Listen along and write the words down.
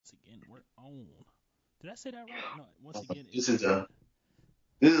And we're on. Did I say that right? No. Once again, This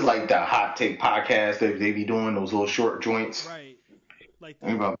is like the hot take podcast that they be doing those little short joints. right. Like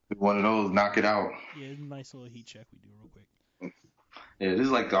I'm about to do one of those, knock it out. yeah, it's a nice little heat check we do real Yeah, this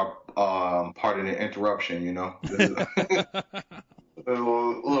is like the part of the interruption, This is a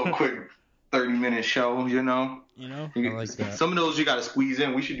little quick 30-minute show, You know. I like that. Some of those you got to squeeze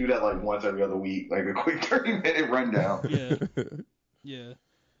in. We should do that like once every other week, like a quick 30-minute rundown. Yeah. Yeah.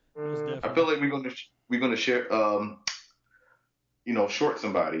 I feel like we're gonna share, short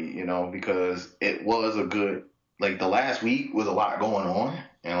somebody, because it was a good, like the last week was a lot going on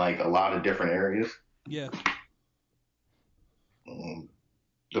in like a lot of different areas. Yeah.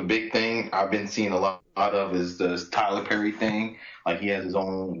 The big thing I've been seeing a lot of is this Tyler Perry thing. Like he has his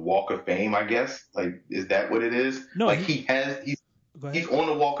own Walk of Fame, I guess. Like, is that what it is? No, like he's on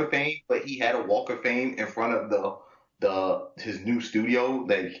the Walk of Fame, but he had a Walk of Fame in front of his new studio.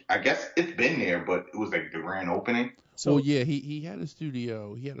 Like I guess it's been there, but it was like the grand opening. So yeah, he had a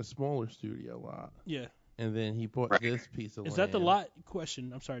studio. He had a smaller studio lot. Yeah. And then he bought this piece of land. Is that the lot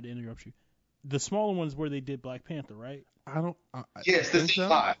question? I'm sorry to interrupt you. The smaller ones where they did Black Panther, right? Yeah, it's the same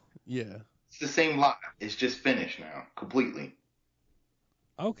lot. Yeah. It's the same lot. It's just finished now, completely.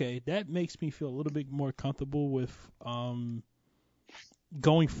 Okay, that makes me feel a little bit more comfortable with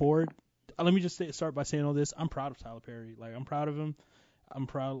going forward. Let me just start by saying all this. I'm proud of Tyler Perry. Like, I'm proud of him. I'm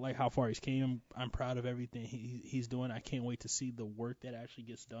proud like how far he's came. I'm proud of everything he's doing. I can't wait to see the work that actually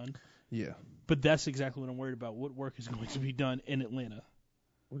gets done. Yeah. But that's exactly what I'm worried about. What work is going to be done in Atlanta?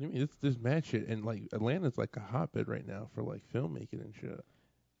 What do you mean? There's mad shit, and like Atlanta's like a hotbed right now for like filmmaking and shit.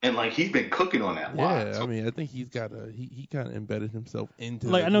 And like he's been cooking on that lot. Yeah, I mean, I think he's got he kind of embedded himself into.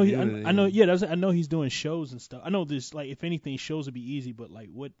 Like the I know community. I know he's doing shows and stuff. I know this like if anything shows would be easy, but like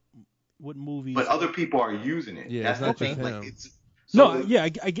what movies? But other people are using it. Yeah, that's it's not the just thing. him. Like it's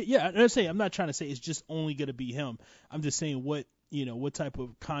I get. Yeah, I'm saying I'm not trying to say it's just only gonna be him. I'm just saying what type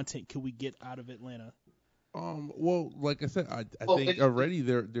of content can we get out of Atlanta? Well, like I said, I think already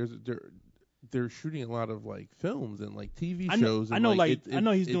they're shooting a lot of like films and like TV shows. I know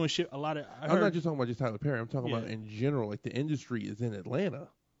he's doing shit. A lot of. I'm not just talking about just Tyler Perry. I'm talking about in general. Like the industry is in Atlanta.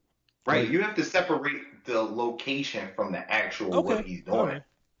 Right. You have to separate the location from the actual what he's doing. Right.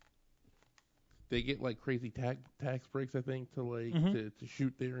 They get like crazy tax breaks, I think, to like to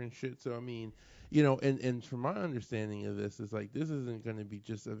shoot there and shit. So I mean, and from my understanding of this is like this isn't going to be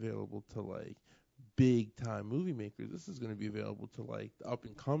just available to like big time movie makers. This is going to be available to like up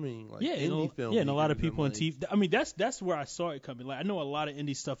and coming like indie film. Yeah, and a lot of people in TV. I mean, that's where I saw it coming. Like I know a lot of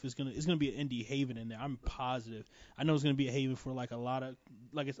indie stuff is gonna be an indie haven in there. I'm positive. I know it's gonna be a haven for like a lot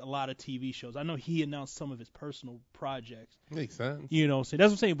of TV shows. I know he announced some of his personal projects. Makes sense. So that's what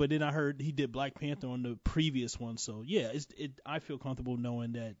I'm saying. But then I heard he did Black Panther on the previous one. So yeah, I feel comfortable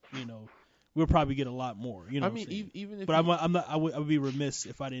knowing that we'll probably get a lot more. I mean, even if. But I would be remiss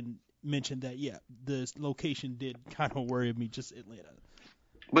if I didn't mention that. Yeah, the location did kind of worry me. Just Atlanta.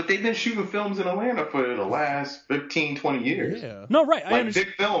 But they've been shooting films in Atlanta for the last 15, 20 years. Yeah. No, right. I understand.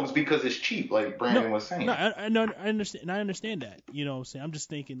 Big films because it's cheap, like Brandon was saying. No, I understand. And I understand that. What I'm saying? I'm just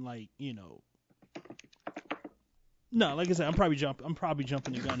thinking like, No, like I said, I'm probably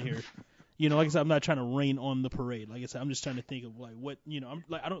jumping the gun here. Like I said, I'm not trying to rain on the parade. Like I said, I'm just trying to think of like what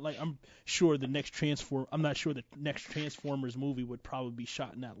I'm sure the next Transformers movie would probably be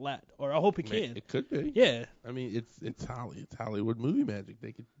shot in that lot, or I hope it can. It could be. Yeah. I mean, it's Hollywood movie magic.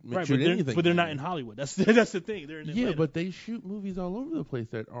 They could right, shoot anything. But they're not in Hollywood. That's the thing. They're in Atlanta. Yeah, but they shoot movies all over the place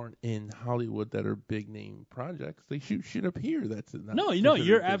that aren't in Hollywood that are big name projects. They shoot shit up here. That's not.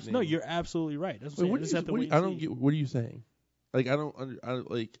 You're absolutely right. That's what I'm saying. I don't get. What are you saying? Like I don't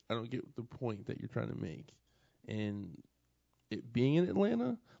get the point that you're trying to make, and it being in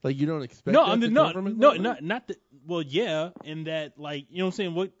Atlanta, like you don't expect. Not that. Well, yeah, in that like what I'm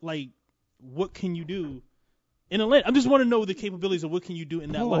saying. What can you do in Atlanta? I just want to know the capabilities of what can you do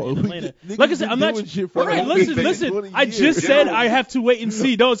in that lot in Atlanta. Like I said, I'm not. Right, listen. I just said I have to wait and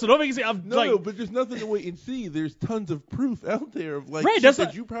see. So don't make me say but there's nothing to wait and see. There's tons of proof out there of like right,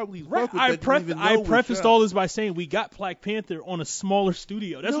 that you probably fuck with I prefaced all this by saying we got Black Panther on a smaller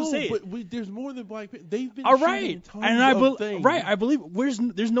studio. That's what I'm saying. But there's more than Black Panther. They've been shooting tons of things. Right, I believe.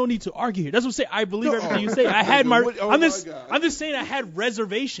 There's no need to argue here. That's what I'm saying. I believe everything you say. I had I'm just saying I had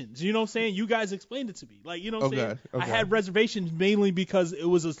reservations. You know what I'm saying? You guys explained it to me. Like what I'm saying. Okay. I had reservations mainly because it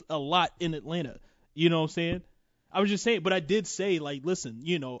was a lot in Atlanta. You know what I'm saying? I was just saying, but I did say, like, listen,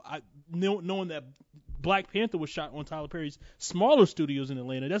 knowing that Black Panther was shot on Tyler Perry's smaller studios in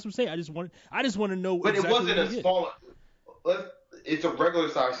Atlanta. That's what I'm saying. I just want to know. But exactly it wasn't a smaller. It's a regular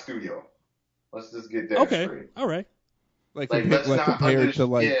size studio. Let's just get that straight. All right. Like compared to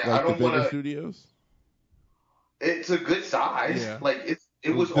the bigger studios. It's a good size. Yeah. Like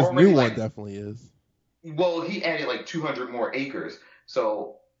it was this already new one definitely is. Well, he added like 200 more acres,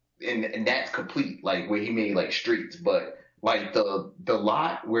 so and that's complete. Like where he made like streets, but like the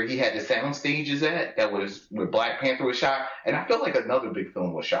lot where he had the sound stages at, that was where Black Panther was shot, and I feel like another big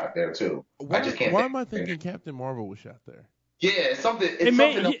film was shot there too. Why am I thinking Captain Marvel was shot there? Yeah, something.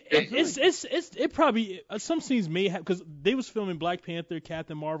 It probably some scenes may have, because they was filming Black Panther,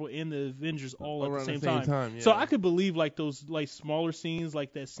 Captain Marvel, and the Avengers all at the same time. Yeah. So I could believe like those like smaller scenes,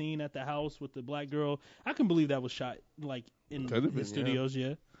 like that scene at the house with the black girl. I can believe that was shot like in the studios.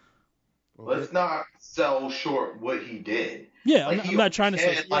 Yeah. Let's not sell short what he did. Yeah, like, I'm not trying to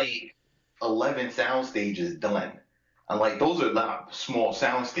say like 11 sound stages done, and like those are not small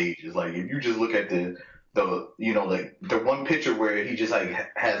sound stages. Like if you just look at the one picture where he just like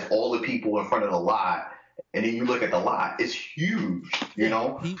has all the people in front of the lot, and then you look at the lot, it's huge. You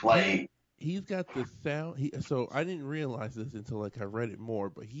know, he's got the sound. So I didn't realize this until like I read it more,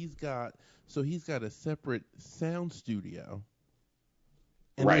 but he's got a separate sound studio,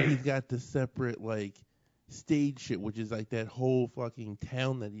 and then he's got the separate like stage shit, which is like that whole fucking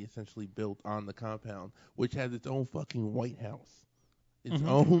town that he essentially built on the compound, which has its own fucking White House. Its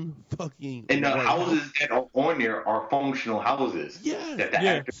own fucking. And the houses that are on there are functional houses. Yeah. That the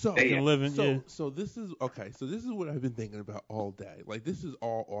actors stay in. Live in. So this is okay. So this is what I've been thinking about all day. Like this is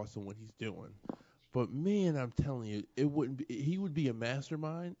all awesome what he's doing, but man, I'm telling you, he would be a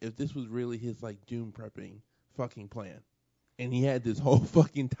mastermind if this was really his like doom prepping fucking plan. And he had this whole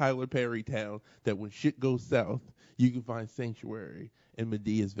fucking Tyler Perry town that when shit goes south, you can find sanctuary in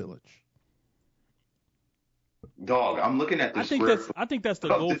Medea's village. Dog, I'm looking at this. I think that's the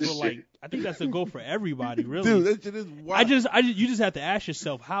goal for like. I think that's the goal for everybody, really. Dude, that shit is wild. You just have to ask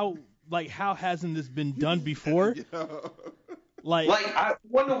yourself how hasn't this been done before? Like I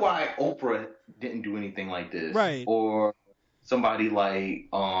wonder why Oprah didn't do anything like this, right? Or somebody like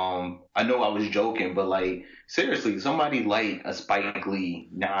I know I was joking, but like seriously, somebody like a Spike Lee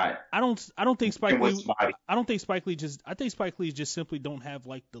not. I don't think Spike Lee. I think Spike Lee just simply don't have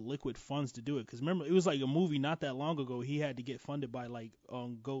like the liquid funds to do it. Because remember, it was like a movie not that long ago. He had to get funded by like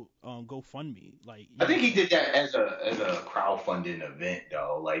GoFundMe. Like I think he did that as a crowdfunding event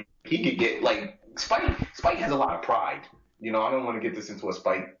though. Like he could get like Spike has a lot of pride. You know, I don't want to get this into a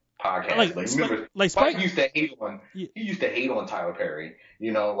Spike podcast. Remember, Spike used to hate on. He used to hate on Tyler Perry.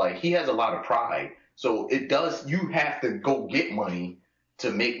 You know, like he has a lot of pride. So you have to go get money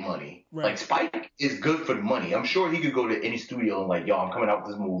to make money. Right. Like Spike is good for the money. I'm sure he could go to any studio and like, yo, I'm coming out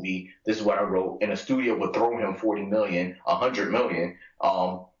with this movie. This is what I wrote. And a studio would throw him $40 million, $100 million.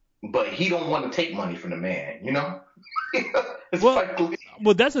 But he don't want to take money from the man. You know.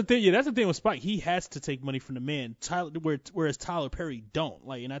 Well, that's the thing. Yeah, that's the thing with Spike. He has to take money from the man. Whereas Tyler Perry don't.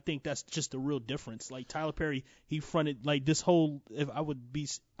 Like, and I think that's just the real difference. Like Tyler Perry, he fronted like this whole.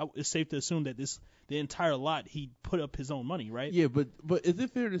 It's safe to assume that the entire lot he put up his own money, right? Yeah, but is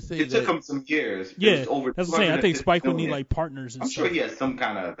it fair to say it took him some years? Yeah, over that's what I'm saying. I think Spike would need like partners. And I'm sure he has some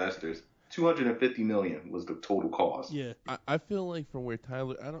kind of investors. $250 million was the total cost. Yeah, I feel like from where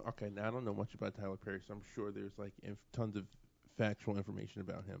Tyler, I don't know much about Tyler Perry, so I'm sure there's like tons of factual information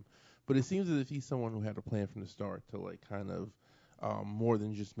about him. But it seems as if he's someone who had a plan from the start to like kind of more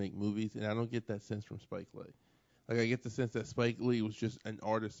than just make movies, and I don't get that sense from Spike Lee. Like I get the sense that Spike Lee was just an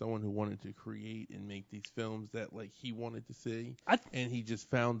artist, someone who wanted to create and make these films that like he wanted to see, and he just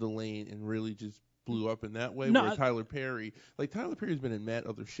found the lane and really just blew up in that way. Where Tyler Perry's been in mad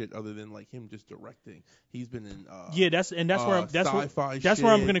other shit other than like him just directing. He's been in that's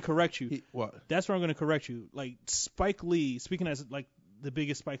where I'm gonna correct you. What? That's where I'm gonna correct you. Like Spike Lee, speaking as like the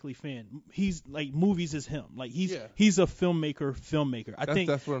biggest Spike Lee fan, he's like movies is him. Like he's a filmmaker.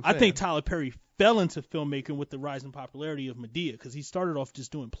 I think Tyler Perry fell into filmmaking with the rise in popularity of Madea because he started off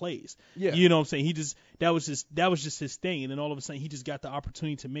just doing plays. Yeah. You know what I'm saying? That was just his thing, and then all of a sudden he just got the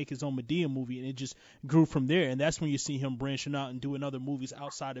opportunity to make his own Madea movie, and it just grew from there. And that's when you see him branching out and doing other movies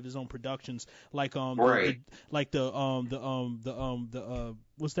outside of his own productions, like what's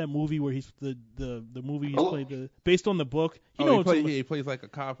that movie where he's the movie he's played based on the book. He plays like a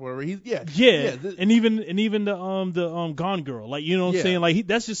cop or whatever. And even the Gone Girl, like you know what I'm saying, like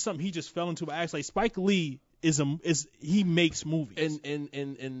that's just something he just fell into by accident. Like Spike Lee he makes movies. And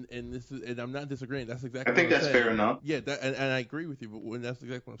this is, and I'm not disagreeing. That's exactly. I think that's fair enough. Yeah, and I agree with you. But that's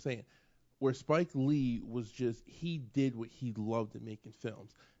exactly what I'm saying. Where Spike Lee he did what he loved in making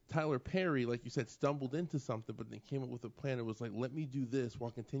films. Tyler Perry, like you said, stumbled into something, but then came up with a plan. It was like, let me do this while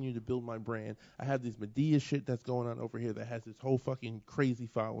continuing to build my brand. I have this Madea shit that's going on over here that has this whole fucking crazy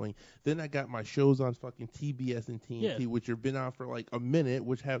following. Then I got my shows on fucking TBS and TNT, which have been on for like a minute,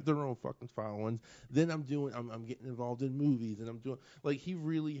 which have their own fucking followings. Then I'm getting involved in movies, and I'm doing, like, he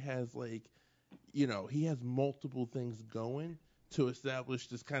really has, like, he has multiple things going to establish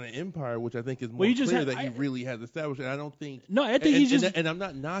this kind of empire, which I think is more clear that he really has established. And I don't think... No, I think And I'm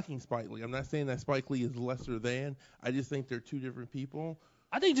not knocking Spike Lee. I'm not saying that Spike Lee is lesser than. I just think they're two different people.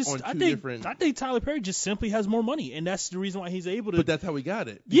 I think Tyler Perry just simply has more money, and that's the reason why he's able to... But that's how he got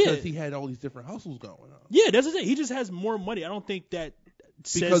it. Because he had all these different hustles going on. Yeah, that's it. He just has more money. I don't think that...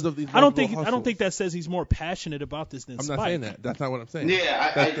 Because of these I don't think that says he's more passionate about this than Spike. I'm not saying that. That's not what I'm saying.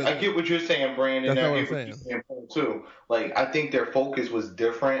 Yeah, I get what you're saying, Brandon. That's not what I'm saying. You're saying too. Like, I think their focus was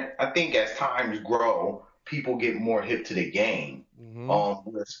different. I think as times grow, people get more hip to the game.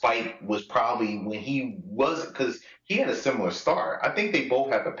 Mm-hmm. Where Spike was probably when he was, because he had a similar start. I think they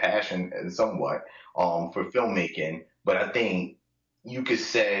both have a passion and somewhat for filmmaking, but I think you could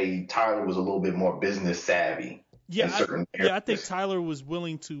say Tyler was a little bit more business savvy. Yeah, I think Tyler was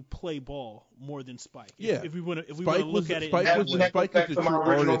willing to play ball more than Spike. Yeah, if we want to look at it, Spike was the true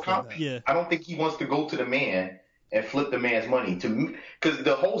original comment. Yeah, I don't think he wants to go to the man and flip the man's money because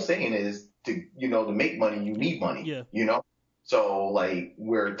the whole saying is to make money you need money. Yeah, So like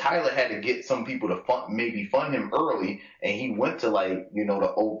where Tyler had to get some people to fund him early, and he went to the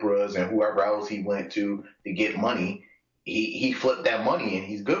Oprahs and whoever else he went to get money. He flipped that money and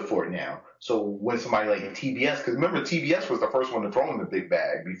he's good for it now. So when somebody like TBS, because remember TBS was the first one to throw him the big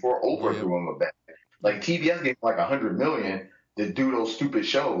bag before Oprah threw him a bag. Like TBS gave him like $100 million to do those stupid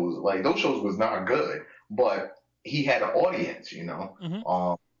shows. Like those shows was not good, but he had an audience.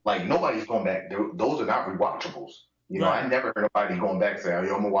 Mm-hmm. Like nobody's going back. Those are not rewatchables. I never heard nobody going back and say, "Oh, I'm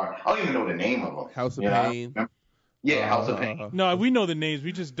gonna watch." I don't even know the name of them. House of Pain. Yeah, House of Pain. No, we know the names.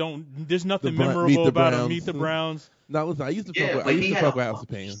 We just don't. There's nothing memorable about him. Meet the Browns. No, listen, I used to fuck with House of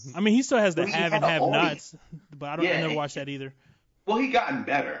Pain. I mean, he still has the have and have nots, but I never watched that either. Well, he gotten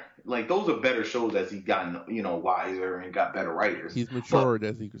better. Like those are better shows as he's gotten, wiser and got better writers. He's matured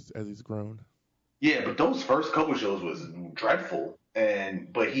as he's grown. Yeah, but those first couple shows was dreadful.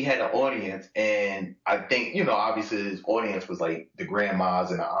 But he had an audience, and I think, obviously his audience was like the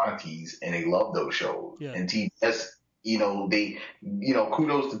grandmas and the aunties, and they loved those shows. Yeah. And TBS, they,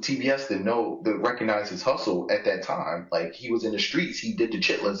 kudos to TBS to recognize his hustle at that time. Like he was in the streets, he did the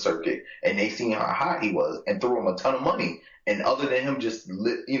Chitlin circuit, and they seen how hot he was and threw him a ton of money. And other than him just,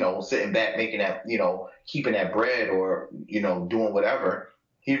 sitting back, making that, keeping that bread or, doing whatever,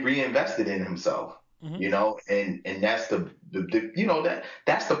 he reinvested in himself. Mm-hmm. And that's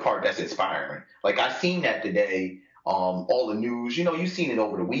that's the part that's inspiring. Like I seen that today, all the news, you've seen it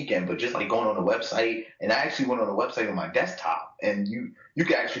over the weekend, but just like going on the website, and I actually went on the website on my desktop, and you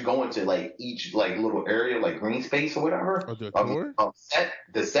can actually go into like each like little area, like green space or whatever. Oh,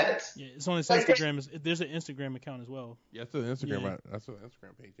 the sets. Yeah, it's on his Instagram. There's an Instagram account as well. Yeah, that's an Instagram. Yeah. That's an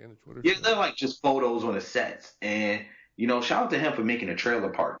Instagram page and a Twitter. Yeah, they're like just photos on the sets, and shout out to him for making a trailer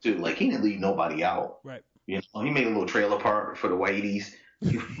park too. Like he didn't leave nobody out. Right. He made a little trailer park for the whiteies.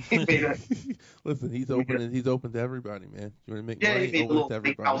 Listen, he's open to everybody, man. You want to make money? He made a little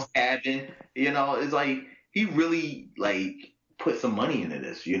big house cabin. It's like he really like put some money into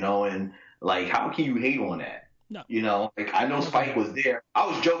this, and like how can you hate on that? No. Like I know Spike was there. I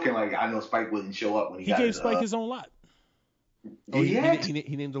was joking, like I know Spike wouldn't show up when he gave Spike his own lot. Oh, he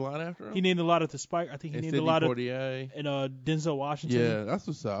named a lot after him? He named a lot at the Spike. I think he named a lot at Denzel Washington. Yeah, that's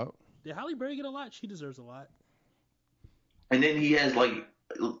what's up. Did Halle Berry get a lot? She deserves a lot. And then he has like,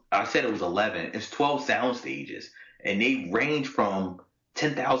 I said it was 11. It's 12 sound stages, and they range from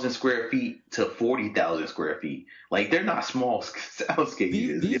 10,000 square feet to 40,000 square feet. Like they're not small sound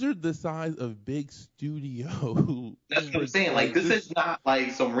stages. These are the size of big studios. That's what I'm saying. Like this is not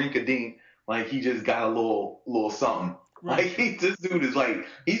like some rink-a-dink. Like he just got a little something. Right. Like this dude is like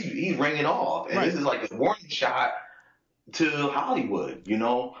he's ringing off, and this is like a warning shot to Hollywood. We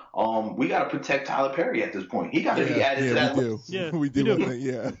got to protect Tyler Perry at this point. He got to be added to that list. Yeah, we do.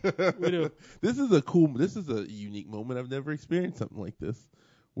 We do. This is a unique moment. I've never experienced something like this,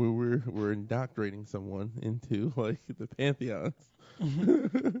 where we're indoctrinating someone into like the pantheons.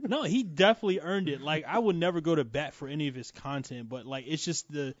 No, he definitely earned it. Like I would never go to bat for any of his content, but like it's just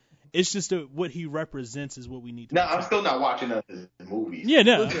It's just what he represents is what we need to protect. I'm still not watching his movies. Yeah,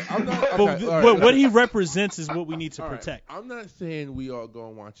 no. But what he represents is what we need to protect. I'm not saying we all go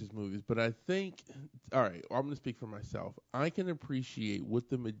and watch his movies, but I think, all right, I'm going to speak for myself. I can appreciate what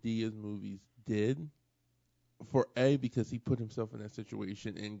the Madea's movies did because he put himself in that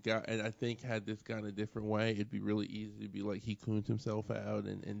situation and I think had this gone a different way, it'd be really easy to be like he cooned himself out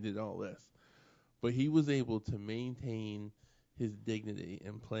and did all this. But he was able to maintain his dignity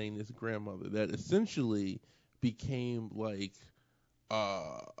in playing this grandmother that essentially became like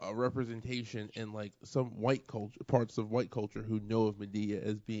a representation in like some white culture, parts of white culture who know of Madea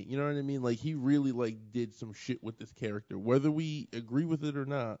as being, you know what I mean? Like he really like did some shit with this character, whether we agree with it or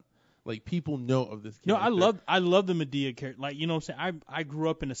not. Like people know of this character. No, I love the Madea character. Like, you know what I'm saying? I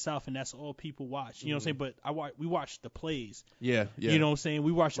grew up in the South and that's all people watch. You know what I'm saying? But we watched the plays. Yeah. You know what I'm saying?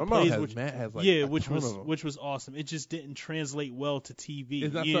 We watched the plays, which was awesome. It just didn't translate well to TV.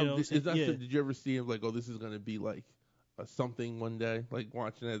 Did you ever see him like, oh, this is gonna be like something one day? Like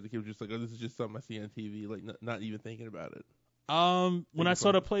watching it as a kid, just like, oh, this is just something I see on TV. Like not even thinking about it. When I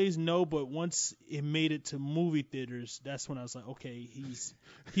saw the plays, no, but once it made it to movie theaters, that's when I was like, okay,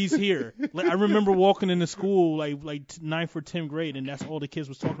 he's here. Like I remember walking into school like 9th or 10th grade, and that's all the kids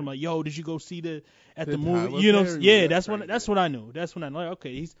was talking about. Yo, did you go see the movie? You know, yeah, that's when I knew. That's when I like,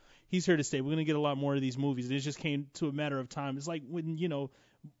 okay, he's here to stay. We're gonna get a lot more of these movies. And it just came to a matter of time. It's like when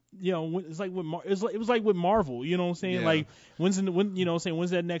it's like it was like with Marvel, you know what I'm saying? Yeah. Like when's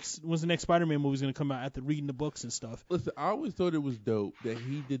the next Spider-Man movie gonna come out after reading the books and stuff? Listen, I always thought it was dope that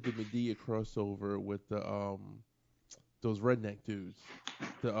he did the Madea crossover with the those redneck dudes,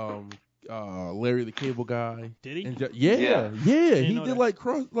 the Larry the Cable Guy. Did he? Yeah. He did like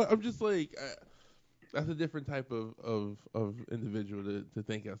cross. Like, I'm just like. That's a different type of individual to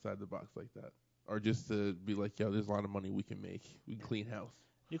think outside the box like that, or just to be like, yo, there's a lot of money we can make. We can clean house.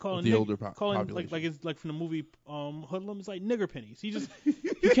 You calling the older population. Like it's like from the movie Hoodlum. It's like nigger pennies. He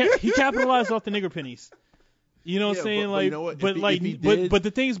capitalized off the nigger pennies. You know what I'm saying? Like, you know what? But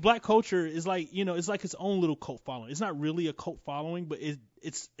the thing is, black culture is like, you know, it's like its own little cult following. It's not really a cult following, but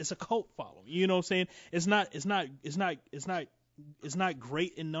it's a cult following. You know what I'm saying? It's not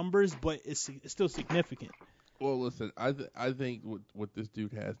great in numbers, but it's still significant. Well, listen, I think what this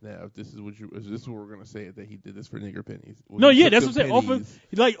dude has now, if this is what we're gonna say, that he did this for nigger pennies. No, yeah, that's what I'm saying.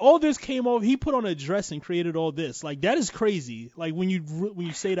 Like all this came off. He put on a dress and created all this. Like that is crazy. Like when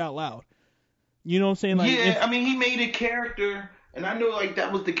you say it out loud, you know what I'm saying? Like I mean, he made a character, and I know like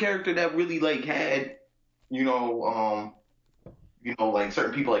that was the character that really like had, like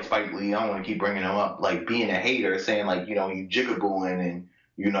certain people like Spike Lee. I don't want to keep bringing him up, like being a hater, saying like you jigabooing and.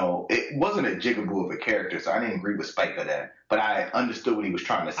 It wasn't a jigaboo of a character, so I didn't agree with Spike on that. But I understood what he was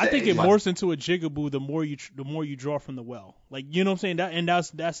trying to say. I think it morphs into a jigaboo the more you draw from the well. Like, you know what I'm saying?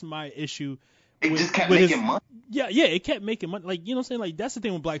 That's my issue. It just kept making money. Yeah, it kept making money. Like, you know what I'm saying? Like, that's the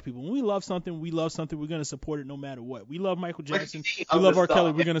thing with black people. When we love something, we're going to support it no matter what. We love Michael Jackson. We love R.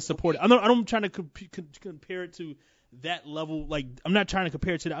 Kelly. We're going to support it. I'm trying to compare it to that level. Like, I'm not trying to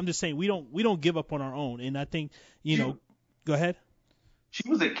compare it to that. I'm just saying we don't give up on our own. And I think, go ahead. She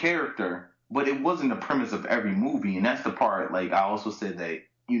was a character, but it wasn't the premise of every movie, and that's the part. Like I also said that,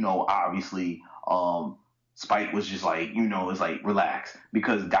 obviously, Spike was just like, it's like relax,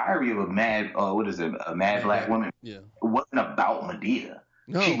 because Diary of a Mad Black Woman, it wasn't about Madea.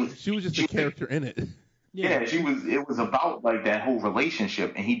 No, she was just a character in it. Yeah, it was about like that whole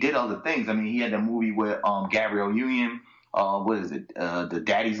relationship, and he did other things. I mean, he had that movie with Gabrielle Union. The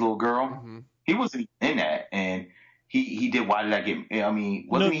Daddy's Little Girl. Mm-hmm. He wasn't in that, and. He did. Why did I get? I mean,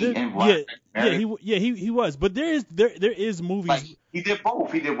 wasn't he in? He was. But there is movies. Like, he did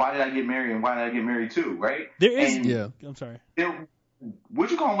both. He did. Why did I get married? And why did I get married too? Right. There is. I'm sorry.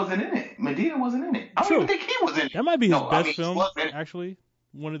 What you call wasn't in it? Madea wasn't in it. I don't even think he was in it. That might be his best film. Actually,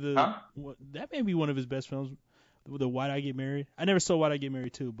 one of the. That may be one of his best films. The Why Did I Get Married? I never saw Why Did I Get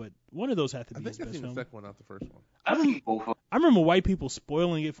Married too, but one of those had to be his best film. I think I've seen the second one, not the first one. I remember white people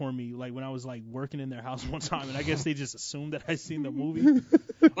spoiling it for me, like when I was like working in their house one time, and I guess they just assumed that I seen the movie.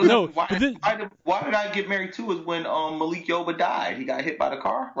 No, why did I Get Married too? Is when Malik Yoba died. He got hit by the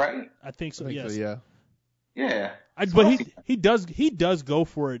car, right? I think so. Yes. So, yeah. Yeah. But he does go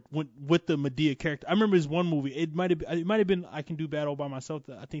for it with the Madea character. I remember his one movie. It might have been I Can Do Bad All by Myself.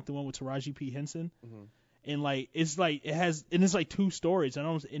 I think the one with Taraji P. Henson. Mm-hmm. And like it's like two stories,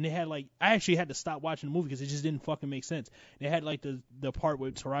 and they had like I actually had to stop watching the movie because it just didn't fucking make sense. They had like the part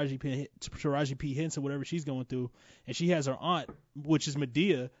with Taraji P. Henson, whatever she's going through, and she has her aunt, which is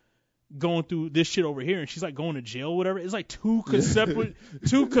Madea, going through this shit over here, and she's like going to jail or whatever. It's like two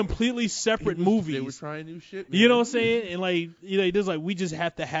completely separate movies. They were trying new shit, man. You know what I'm saying? And like, there's like, we just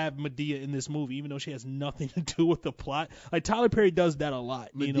have to have Madea in this movie, even though she has nothing to do with the plot. Like Tyler Perry does that a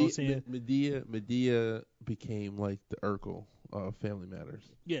lot. You know what I'm saying? Medea became like the Urkel Family Matters.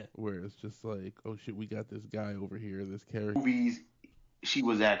 Yeah. Where it's just like, oh shit, we got this guy over here, this character. Movies she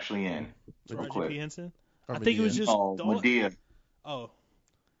was actually in. Roger P. Henson? Or I think it was just Madea. Oh.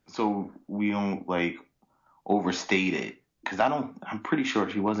 So we don't like overstate it, because I'm pretty sure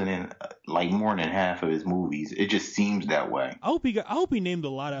she wasn't in like more than half of his movies. It just seems that way. I hope he named a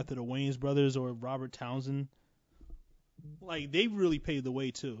lot after the Wayans brothers or Robert Townsend. Like, they really paved the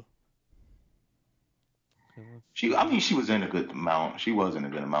way too. She was in a good amount. She was in a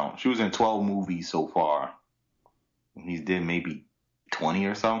good amount. She was in 12 movies so far. He did maybe 20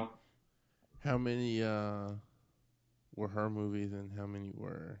 or so. How many were her movies and how many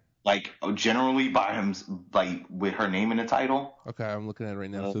were like generally by him, like with her name in the title? Okay, I'm looking at it right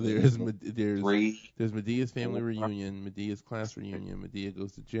now. So there's Medea's Family Reunion, Medea's Class Reunion, Madea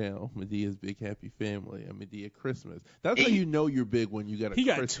Goes to Jail, Medea's Big Happy Family, and Madea Christmas. That's how you know you're big when you got He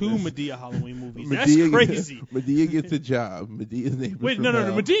got Christmas. 2 Madea Halloween movies. That's crazy. Madea Gets a Job. Medea's Neighbors Wait, from no.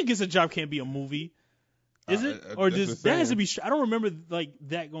 Hell. Madea Gets a Job can't be a movie. Is it? Or just that has to be? I don't remember like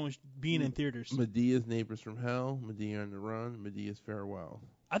that being in theaters. Medea's Neighbors from Hell, Madea on the Run, Medea's Farewell.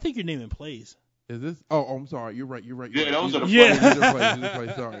 I think you're naming plays. Is this? Oh, I'm sorry. You're right. Yeah, those are the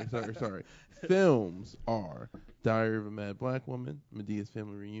plays. Sorry. Films are Diary of a Mad Black Woman, Medea's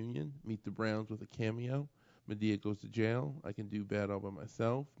Family Reunion, Meet the Browns with a Cameo, Madea Goes to Jail, I Can Do Bad All by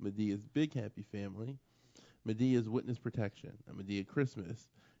Myself, Medea's Big Happy Family, Medea's Witness Protection, a Madea Christmas.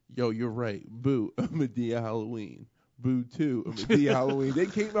 Yo, you're right. Boo, a Madea Halloween. Boo 2, a Madea Halloween. They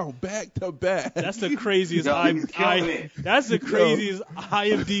came out back to back. That's the craziest that's the craziest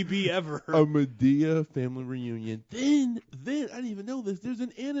IMDb ever. A Madea Family Reunion. Then I didn't even know this. There's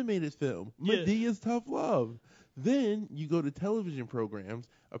an animated film, Medea's Tough Love. Then you go to television programs,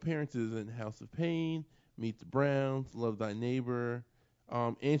 appearances in House of Pain, Meet the Browns, Love Thy Neighbor,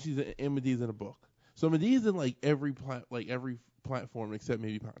 and Medea's in a book. So Medea's in like every platform except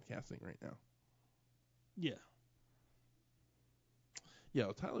maybe podcasting right now. Yeah.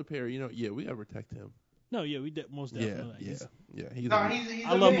 Yo, Tyler Perry, we gotta protect him. No, yeah, we most definitely. Yeah.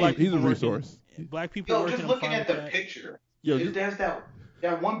 I love black people. He's a resource. Black people working. Just looking at the picture. There's that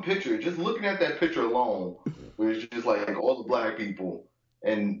one picture. Just looking at that picture alone, where it's just like all the black people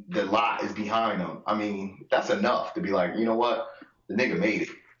and the lot is behind them. I mean, that's enough to be like, you know what, the nigga made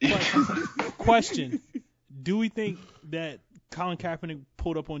it. Question: do we think that Colin Kaepernick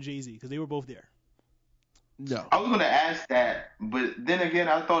pulled up on Jay-Z because they were both there? No. I was going to ask that, but then again,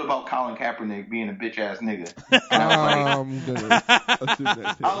 I thought about Colin Kaepernick being a bitch-ass nigga. And I'm going to assume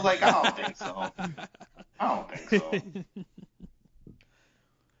that too. I was like, I don't think so.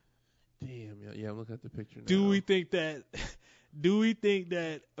 Damn, yeah, I'm looking at the picture now. Do we think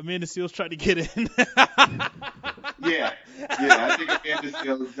that Amanda Seales tried to get in? Yeah, I think Amanda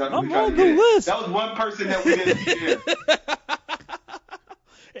Seales definitely tried to get in. List. That was one person that we didn't see there.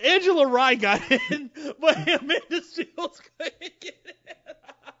 Angela Rye got in, but Amanda Seales couldn't get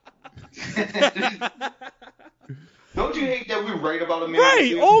in. Don't you hate that we're right about Amanda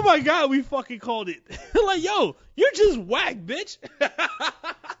Right. Seales? Oh, my God. We fucking called it. Like, yo, you're just whack, bitch.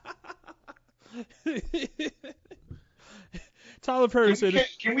 Tyler Perry said.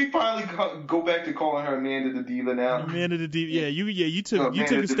 Can we finally go back to calling her Amanda the Diva now? Amanda the Diva. Yeah, you took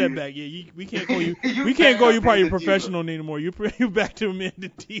a step back. Yeah, we can't call you. we can't call you probably your professional name anymore. You're back to Amanda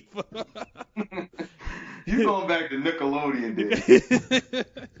Diva. You're going back to Nickelodeon days.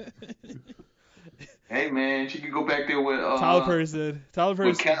 Hey man, she could go back there with Tyler Perry said.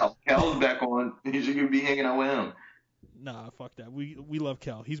 With Cal. Cal's back on. She could be hanging out with him. Nah, fuck that. We love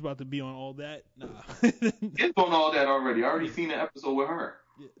Cal. He's about to be on all that. Nah. He's on all that already. I already seen an episode with her.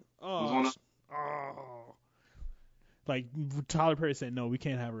 Yeah. Like Tyler Perry said, no, we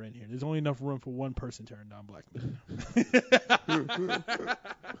can't have her in here. There's only enough room for one person to turn down black men.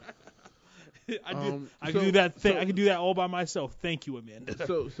 I can do that thing. I can do that all by myself. Thank you, Amanda.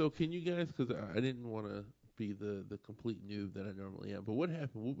 So can you guys? Because I didn't want to be the complete noob that I normally am. But what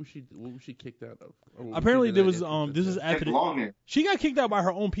happened? What was she kicked out of? Apparently there was this is after she got kicked out by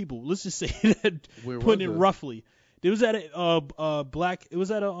her own people. Let's just say that. Putting it roughly, it was at a black. It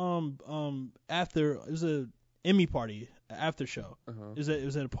was at a after. It was a Emmy party after show. It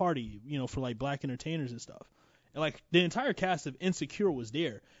was at a party, for like black entertainers and stuff. And like the entire cast of Insecure was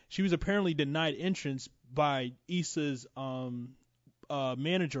there. She was apparently denied entrance by Issa's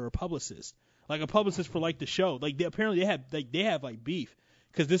manager or publicist. Like a publicist for like the show. Like they have beef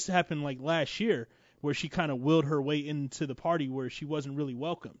because this happened like last year, where she kind of willed her way into the party where she wasn't really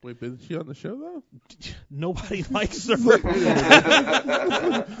welcomed. Wait, but is she on the show though? Nobody likes her.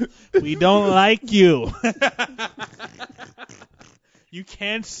 We don't like you. You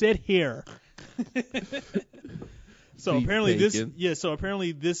can't sit here. So apparently this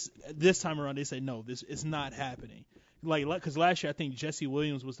time around they say no, this is not happening. Like, because last year I think Jesse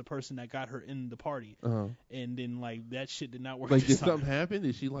Williams was the person that got her in the party, and then like that shit did not work. Like, did something happen?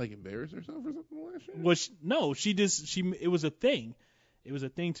 Did she like embarrass herself or something last year? Well, it was a thing. It was a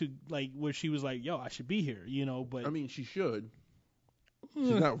thing to like where she was like, "Yo, I should be here," you know. But I mean, she should.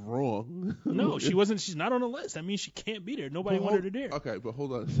 She's not wrong. No, she wasn't. She's not on the list. That means she can't be there. Nobody wanted her there. Okay, but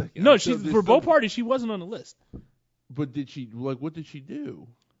hold on a second. No, for both parties, she wasn't on the list. But did she what did she do?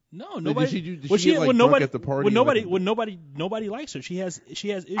 No, nobody. Did she get drunk at the party? Nobody likes her. She has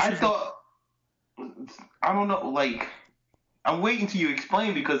issues. I don't know. Like, I'm waiting till you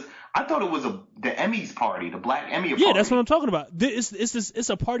explain because I thought it was the Emmys party, the Black Emmy party. Yeah, that's what I'm talking about. It's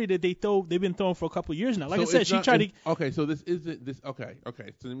a party that they've been throwing for a couple of years now. Like I said, she tried to. Okay, so this isn't this. Okay. So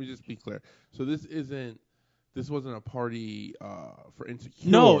let me just be clear. So this wasn't a party for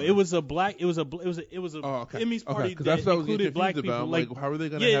Insecure. No, it was a Emmys party that included black people. About. Like, how are they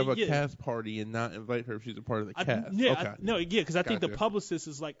going to have a cast party and not invite her if she's a part of the cast? Because I think the publicist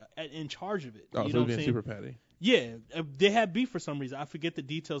is like in charge of it. Oh, you so know being super petty. Yeah, they had beef for some reason. I forget the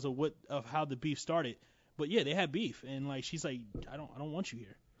details of how the beef started, but yeah, they had beef, and like she's like, I don't want you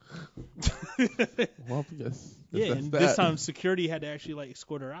here. Well, yes. And this time security had to actually like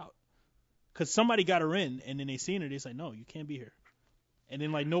escort her out. Because somebody got her in, and then they seen her. They say, "No, you can't be here." And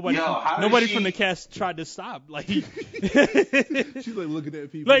then like nobody from the cast tried to stop. Like she's like looking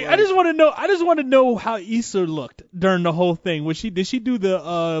at people. Like I just want to know how Issa looked during the whole thing. Did she do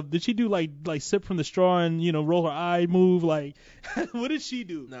like sip from the straw and roll her eye move? Like what did she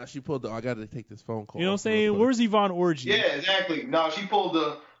do? Nah, she pulled I got to take this phone call. You know what I'm saying? Where's Yvonne Orji? Yeah, exactly. No, she pulled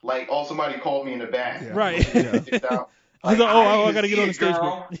somebody called me in the back. Yeah. Right. Like, I gotta get on the stage.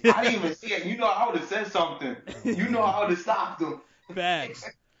 I didn't even see it. You know, I would have said something. You know, I would have stopped him. Facts.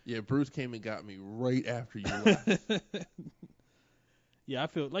 Yeah, Bruce came and got me right after you left. Yeah, I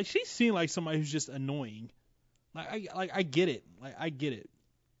feel like she seemed like somebody who's just annoying. I get it. Like I get it.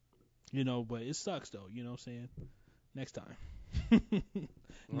 But it sucks though. You know what I'm saying? Next time.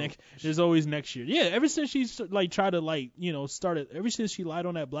 There's always next year. Yeah, ever since she's like tried to started. Ever since she lied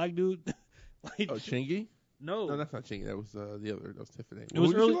on that black dude. Chingy? No, that's not Chingy. That was the other. That was Tiffany. It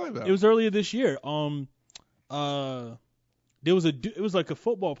was earlier this year. There was it was like a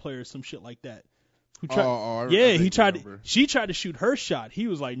football player or some shit like that. Who tried, she tried to shoot her shot. He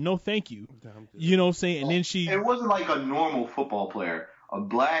was like, "No, thank you." You know what I'm saying? And then it wasn't like a normal football player, a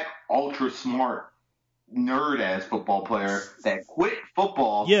black, ultra smart, nerd ass football player that quit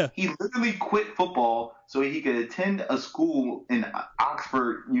football. Yeah. He literally quit football so he could attend a school in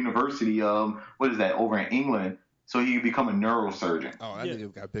Oxford University, over in England, so he could become a neurosurgeon. Oh, I think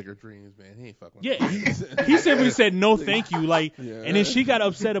he's got bigger dreams, man. He ain't fucking. Yeah, he simply said no, thank you. Like, and then she got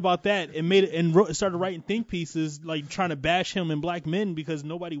upset about that and started writing think pieces like trying to bash him and black men because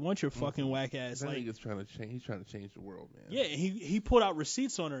nobody wants your fucking whack ass. Like, he's trying to change. He's trying to change the world, man. Yeah, he pulled out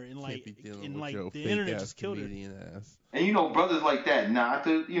receipts on her and the internet just killed her. Ass. And brothers like that,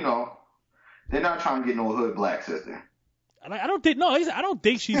 they're not trying to get no hood black sister. I don't think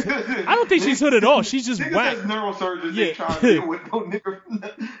she's hood at all. She's just whack. Neurosurgeons ain't trying to deal with no nigga,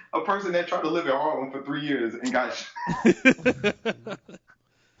 a person that tried to live in Harlem for 3 years and got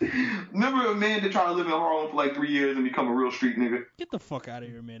Remember a man that tried to live in Harlem for like 3 years and become a real street nigga? Get the fuck out of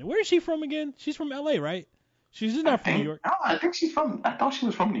here, man. Where is she from again? She's from LA, right? She's not from New York. No, I thought she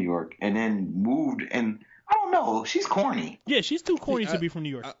was from New York and then moved and I don't know. She's corny. Yeah, she's too corny to be from New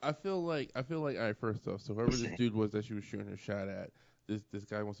York. I feel like, all right, first off, so whoever this dude was that she was shooting her shot at, this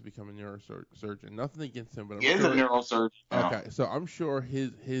guy wants to become a neurosurgeon. Nothing against him, but I'm sure. He is a neurosurgeon. Okay, so I'm sure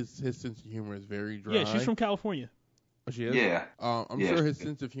his sense of humor is very dry. Yeah, she's from California. Oh, she is? Yeah. I'm sure his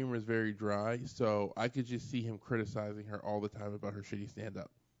sense of humor is very dry, so I could just see him criticizing her all the time about her shitty stand-up.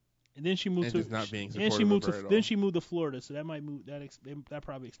 And then she moved Then she moved to Florida, so that might move that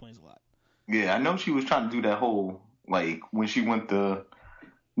probably explains a lot. Yeah, I know she was trying to do that whole, like, when she went to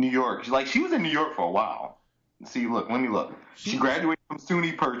New York. She was in New York for a while. See, let me look. She graduated from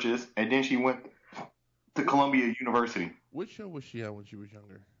SUNY Purchase, and then she went to Columbia University. What show was she on when she was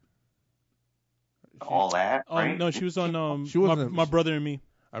younger? All that, right? No, she was on My Brother and Me.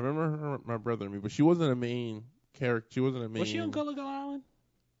 I remember her, My Brother and Me, but she wasn't a main character. She wasn't a main... Was she on Gulliver Island?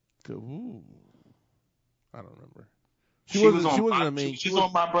 Ooh. I don't remember. She was on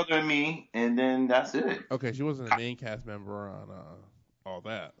My Brother and Me, and then that's it. Okay, she wasn't a main cast member on all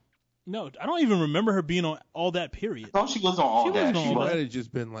all that. No, I don't even remember her being on all that period. I thought she was on all that. She might have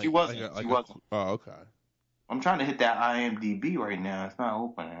just been like. She wasn't. She wasn't. Oh, okay. I'm trying to hit that IMDb right now. It's not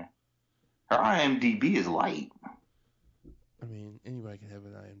opening. Her IMDb is light. I mean, anybody can have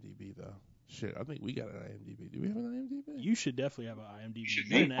an IMDb though. Shit, I think we got an IMDb. Do we have an IMDb? You should definitely have an IMDb.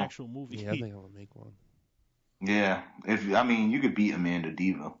 You're an actual movie. Yeah, I think I'm gonna make one. Yeah, you could beat Amanda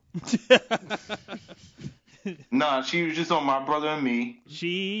Diva. Nah, she was just on My Brother and Me.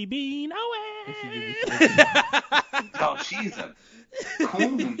 She be nowhere. Oh, she's a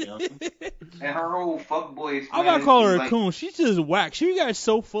coon, and her old fuckboy. I'm not calling her a coon. She's just whack. She got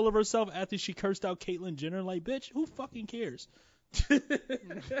so full of herself after she cursed out Caitlyn Jenner. Like, bitch, who fucking cares?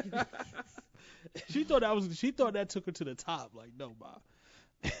 She thought that took her to the top. Like, no, Bob.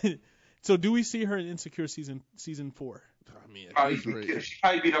 So do we see her in Insecure season 4? I mean, she'd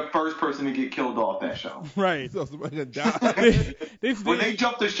probably be the first person to get killed off that show. Right. So somebody gonna die. When they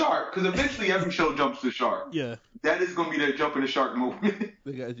jump the shark, because eventually every show jumps the shark. Yeah. That is gonna be their jumping the shark movement.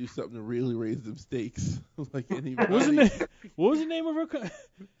 They gotta do something to really raise them stakes. Like anybody. What was the name of her?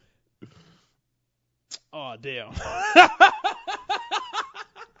 Oh damn.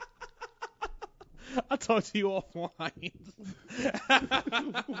 I'll talk to you offline.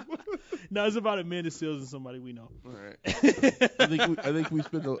 No, it's about Amanda Seales and somebody we know. All right. I think we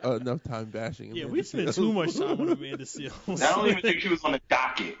spent enough time bashing Amanda. Yeah, we spent too much time on Amanda Seales. I don't even think she was on the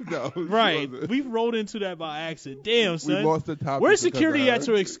docket. No, right. We rolled into that by accident. Damn, son. We lost the topic. Where's security at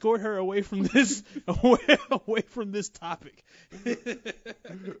to escort her away from this away from this topic?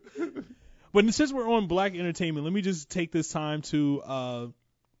 But since we're on Black entertainment, let me just take this time to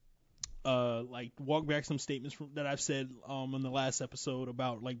like walk back some statements that I've said in the last episode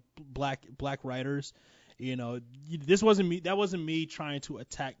about like black writers. You know, this wasn't me. That wasn't me trying to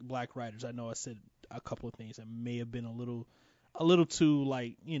attack black writers. I know I said a couple of things that may have been a little too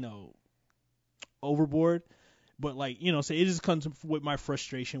like, you know, overboard. But like, you know, so it just comes with my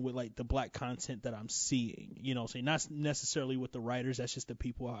frustration with like the black content that I'm seeing. You know, so not necessarily with the writers. That's just the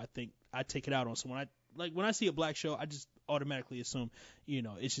people I think I take it out on. So when I see a black show, I just automatically assume, you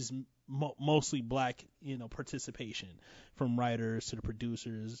know, it's just mostly black, you know, participation from writers to the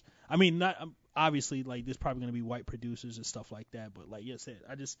producers. I mean, not obviously like there's probably going to be white producers and stuff like that, but like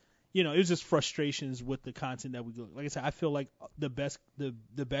I just, you know, it was just frustrations with the content that we go. Like I said, I feel like the best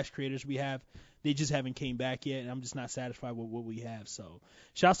creators we have, they just haven't came back yet, and I'm just not satisfied with what we have. So,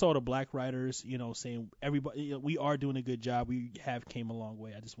 shouts to all the black writers, you know, saying everybody, you know, we are doing a good job. We have came a long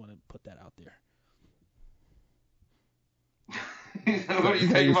way. I just want to put that out there. What are you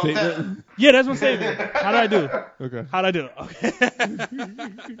saying about that? Yeah, that's what I'm saying. How'd I do? Okay. How'd I do? Okay.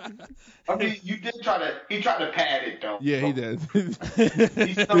 I mean, he tried to pad it though. Yeah, he did.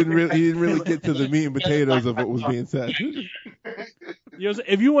 He didn't really get to the meat and potatoes of what was being said. You know,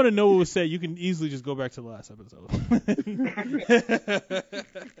 if you want to know what was said, you can easily just go back to the last episode.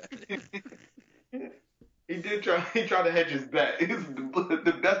 He tried to hedge his bet.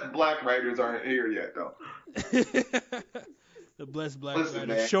 The best black writers aren't here yet though. The blessed black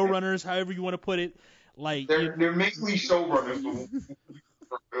writers, showrunners, however you want to put it, like they're mainly showrunners.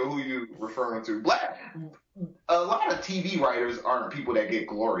 Who you referring to? A lot of TV writers aren't people that get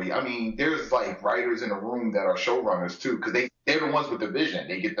glory. I mean, there's like writers in the room that are showrunners too, because they're the ones with the vision.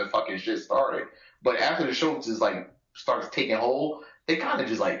 They get the fucking shit started. But after the show just like starts taking hold, they kind of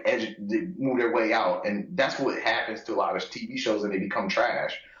just like they move their way out, and that's what happens to a lot of TV shows, and they become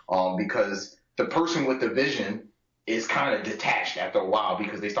trash. Because the person with the vision is kind of detached after a while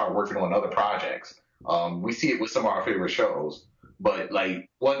because they start working on other projects. We see it with some of our favorite shows. But like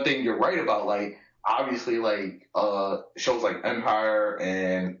one thing you're right about, like obviously like shows like Empire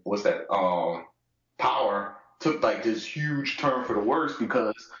and what's that Power took like this huge turn for the worse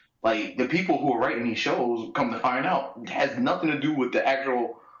because like the people who are writing these shows, come to find out, it has nothing to do with the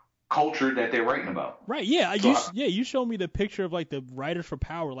actual culture that they're writing about. Right, yeah. You showed me the picture of like the writers for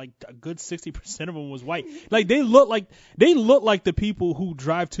Power, like a good 60% of them was white. Like they look like the people who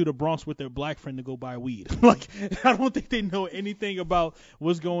drive to the Bronx with their black friend to go buy weed. Like I don't think they know anything about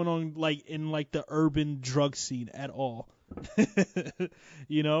what's going on like in like the urban drug scene at all.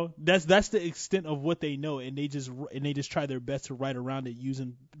 You know, that's the extent of what they know, and they just try their best to write around it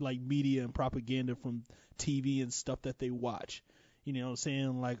using like media and propaganda from TV and stuff that they watch. You know,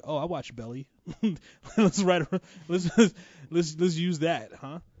 saying like, "Oh, I watch Belly. Let's use that,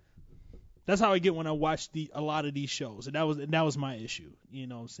 huh?" That's how I get when I watch a lot of these shows, and that was my issue. You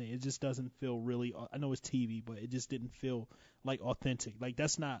know what I'm saying? It just doesn't feel really. I know it's TV, but it just didn't feel like authentic. Like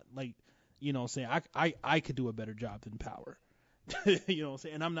that's not like, you know what I'm saying? I could do a better job than Power. You know what I'm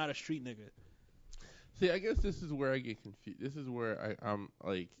saying? And I'm not a street nigga. See, I guess this is where I get confused. This is where I'm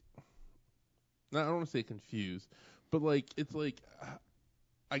like, I don't want to say confused, but like it's like,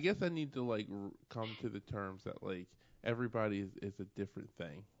 I guess I need to like come to the terms that like everybody is a different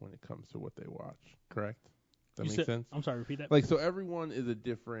thing when it comes to what they watch. Correct? That makes sense? I'm sorry, repeat that. Like, so everyone is in a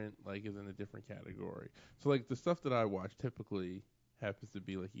different category. So like the stuff that I watch typically happens to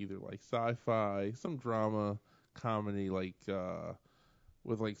be like either like sci-fi, some drama, comedy, like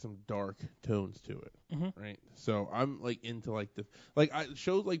with like some dark tones to it, right? So I'm like into like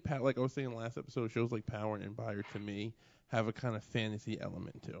shows like like I was saying last episode, shows like Power and Empire to me have a kind of fantasy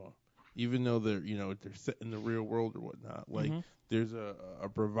element to them, even though they're set in the real world or whatnot. Like there's a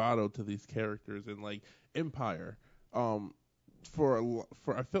bravado to these characters, and like Empire, for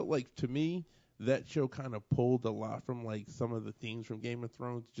I felt like to me that show kind of pulled a lot from like some of the themes from Game of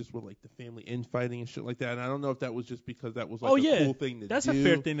Thrones, just with like the family infighting and shit like that. And I don't know if that was just because that was like a cool thing to That's do. a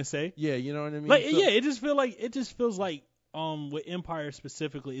fair thing to say. Yeah, you know what I mean? Like, it just feels like with Empire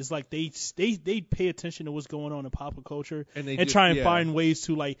specifically, it's like they pay attention to what's going on in pop culture and try and find ways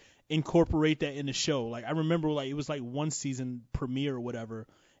to like incorporate that in the show. Like I remember like it was like one season premiere or whatever.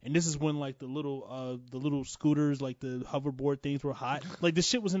 And this is when like the little scooters, like the hoverboard things were hot. Like this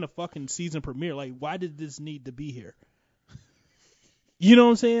shit was in the fucking season premiere. Like why did this need to be here? You know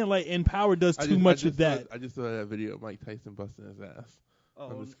what I'm saying? Like Empower does too much of that. I just saw that video of Mike Tyson busting his ass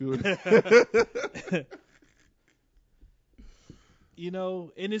on the scooter. You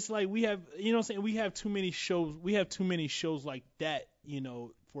know, and it's like we have, you know what I'm saying, we have too many shows like that, you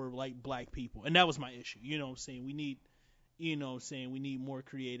know, for like black people. And that was my issue. You know what I'm saying? We need more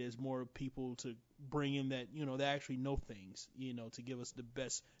creators, more people to bring in that, you know, that actually know things, you know, to give us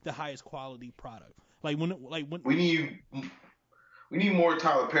the highest quality product. Like when we need more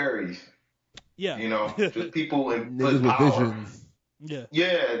Tyler Perrys. Yeah. You know, just people with power. Visions. Yeah.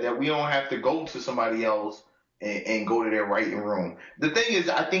 Yeah, that we don't have to go to somebody else and go to their writing room. The thing is,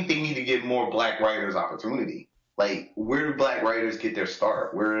 I think they need to give more black writers opportunity. Like, where do black writers get their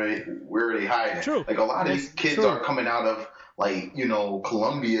start? Where are they hiding? True. Like, a lot of these kids are coming out of, like, you know,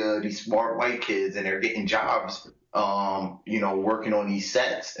 Columbia, these smart white kids, and they're getting jobs, you know, working on these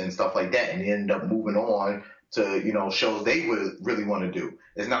sets and stuff like that, and they end up moving on to, you know, shows they would really want to do.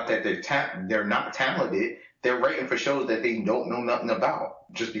 It's not that they're not talented. They're writing for shows that they don't know nothing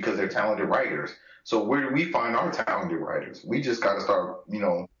about just because they're talented writers. So where do we find our talented writers? We just got to start, you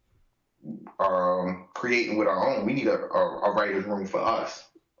know, creating with our own. We need a writer's room for us.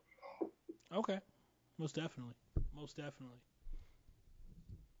 Okay. Most definitely.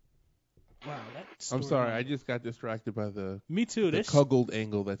 Wow, I'm sorry, I just got distracted by the cuckold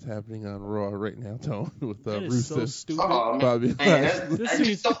angle that's happening on Raw right now, Tone, with Rusev. So stupid. Bobby I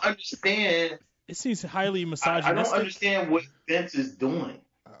just don't understand. It seems highly misogynistic. I don't understand what Vince is doing.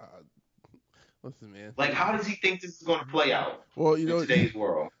 Listen, man. Like, how does he think this is going to play out? Well, you know, in today's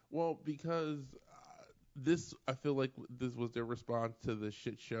world. Well, because I feel like this was their response to the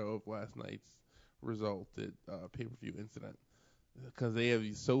shit show of last night's result at pay-per-view incident. Because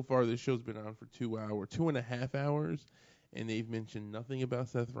so far this show's been on for 2.5 hours, and they've mentioned nothing about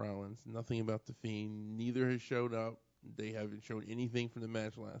Seth Rollins, nothing about The Fiend. Neither has showed up. They haven't shown anything from the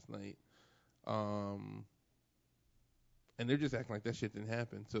match last night. And they're just acting like that shit didn't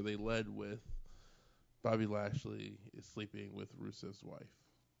happen. So they led with Bobby Lashley is sleeping with Rusev's wife.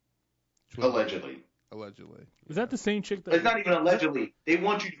 Allegedly. Is that the same chick that... It's not even allegedly. They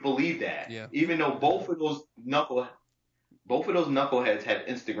want you to believe that. Yeah. Even though both of those knuckleheads have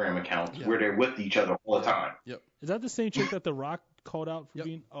Instagram accounts where they're with each other all the time. Yep. Is that the same chick that The Rock called out for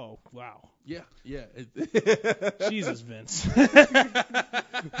being... Oh, wow. Yeah. Jesus, Vince.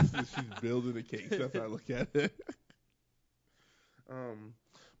 She's building a cake. That's how I look at it.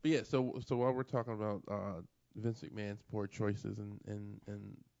 But yeah, so while we're talking about Vince McMahon's poor choices in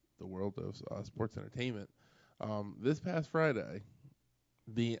the world of sports entertainment, this past Friday,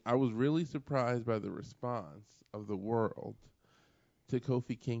 I was really surprised by the response of the world to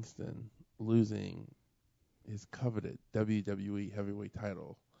Kofi Kingston losing his coveted WWE heavyweight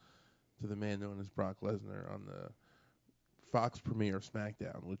title to the man known as Brock Lesnar on the Fox premiere of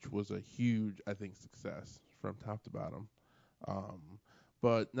SmackDown, which was a huge, I think, success from top to bottom.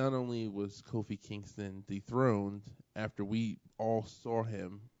 But not only was Kofi Kingston dethroned after we all saw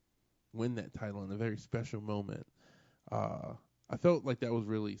him win that title in a very special moment, I felt like that was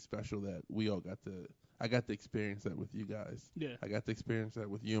really special that I got to experience that with you guys. Yeah. I got to experience that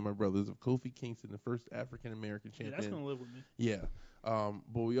with you and my brothers of Kofi Kingston, the first African American champion. Yeah, that's gonna live with me. Yeah.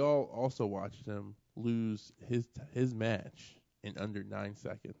 But we all also watched him lose his match in under 9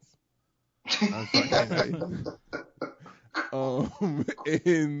 seconds. On Friday night.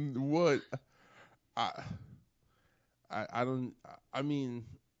 And what I don't. I mean,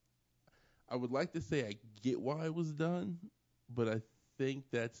 I would like to say I get why it was done, but I think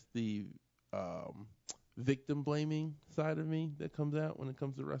that's the victim blaming side of me that comes out when it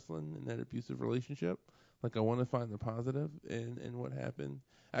comes to wrestling and that abusive relationship. Like, I want to find the positive in what happened.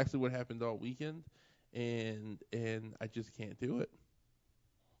 Actually, what happened all weekend, and I just can't do it.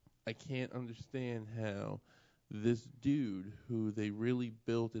 I can't understand how this dude who they really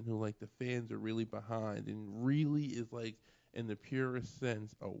built and who, like, the fans are really behind and really is, like, in the purest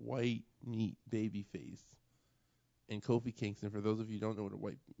sense, a white meat baby face. And Kofi Kingston, for those of you who don't know what a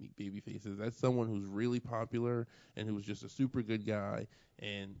white meat baby face is, that's someone who's really popular and who's just a super good guy,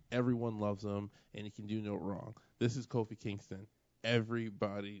 and everyone loves him, and he can do no wrong. This is Kofi Kingston.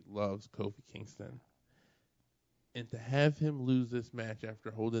 Everybody loves Kofi Kingston. And to have him lose this match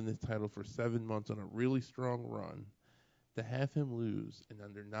after holding this title for 7 months on a really strong run, to have him lose in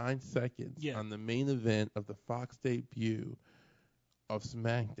under 9 seconds on the main event of the Fox debut of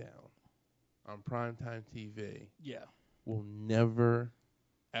SmackDown on primetime TV will never,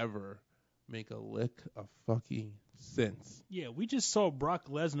 ever make a lick of fucking sense. Yeah, we just saw Brock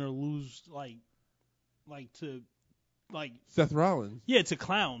Lesnar lose to Seth Rollins. Yeah, to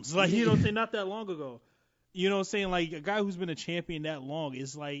clowns. Like, you know what I'm saying, not that long ago. You know what I'm saying? Like, a guy who's been a champion that long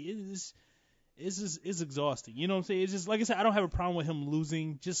is like, it's exhausting. You know what I'm saying? It's just, like I said, I don't have a problem with him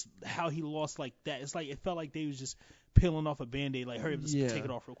losing, just how he lost like that. It's like, it felt like they was just peeling off a Band-Aid, like, hurry up, just take it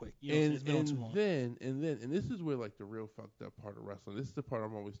off real quick. You know, it's been on too long. And this is where, like, the real fucked up part of wrestling, this is the part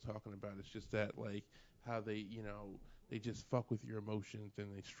I'm always talking about. It's just that, like, how they, you know, they just fuck with your emotions and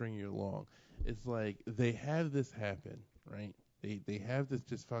they string you along. It's like, they have this happen, right? They have this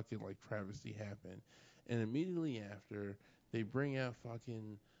just fucking, like, travesty happen. And immediately after, they bring out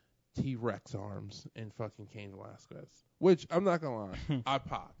fucking T-Rex arms and fucking Cain Velasquez. Which, I'm not gonna lie, I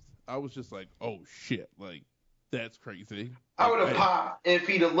popped. I was just like, oh shit, like, that's crazy. I would have popped if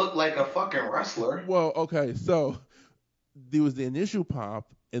he'd have looked like a fucking wrestler. Well, okay, so there was the initial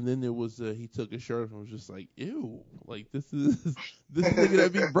pop, and then there was he took his shirt off and was just like, ew, like, this nigga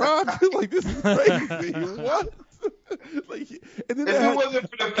that beat Brock, like, this is crazy. What? Like, and then if it wasn't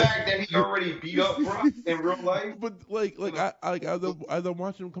for the fact that he already beat up Brock in real life. But as I'm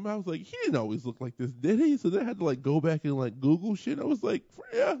watching him come out, I was like, he didn't always look like this, did he? So then I had to, like, go back and, like, Google shit. I was like,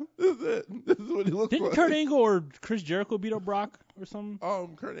 yeah, this is it. This is what he looks like. Didn't Kurt Angle or Chris Jericho beat up Brock or something?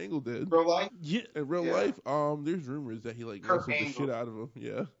 Kurt Angle did. Real life? Yeah. In real life, there's rumors that he, like, wrestled the shit out of him.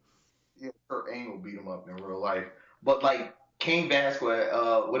 Yeah. Yeah, Kurt Angle beat him up in real life. But, like, Cain Velasquez,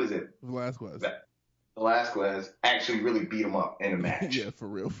 what is it? Velasquez actually really beat him up in a match. Yeah, for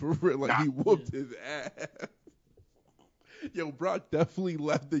real. Like, he whooped his ass. Yo, Brock definitely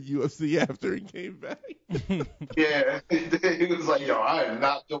left the UFC after he came back. Yeah, he was like, yo, I am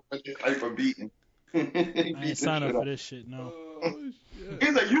not doing this type of beating. I ain't signed up for this shit, no. Oh, shit.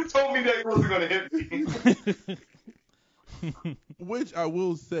 He's like, you told me that he wasn't going to hit me. Which I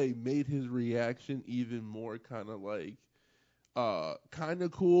will say made his reaction even more kind of like, kind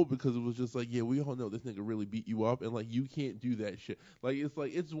of cool, because it was just like, yeah, we all know this nigga really beat you up, and, like, you can't do that shit. Like,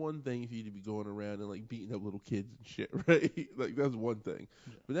 it's one thing for you to be going around and, like, beating up little kids and shit, right? Like, that's one thing.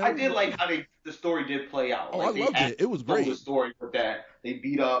 But I did like how the story did play out. Oh, like, I loved it. It was great. The story with that he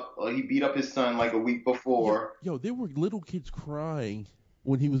beat up his son like a week before. Yo, there were little kids crying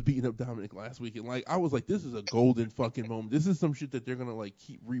when he was beating up Dominic last week, and, like, I was like, this is a golden fucking moment. This is some shit that they're gonna, like,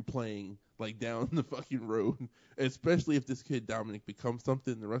 keep replaying, like, down the fucking road. Especially if this kid Dominic becomes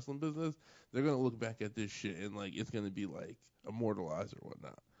something in the wrestling business, they're gonna look back at this shit and, like, it's gonna be, like, immortalized or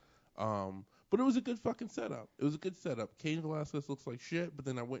whatnot. But it was a good fucking setup. Cain Velasquez looks like shit, but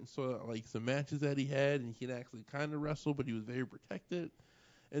then I went and saw, like, some matches that he had, and he could actually kind of wrestle, but he was very protected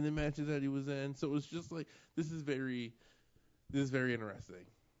in the matches that he was in. So it was just like, this is very interesting.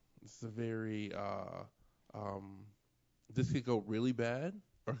 This is a very this could go really bad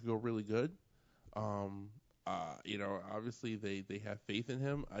or it could go really good. You know, obviously they have faith in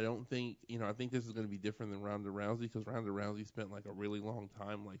him. I don't think, you know, I think this is going to be different than Ronda Rousey, because Ronda Rousey spent, like, a really long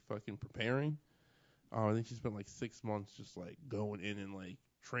time, like, fucking preparing. I think she spent, like, 6 months just, like, going in and, like,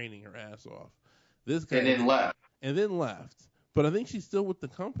 training her ass off. This guy and then left. But I think she's still with the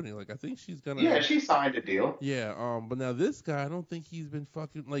company. Like, I think she's gonna. Yeah, she signed a deal. Yeah. But now this guy, I don't think he's been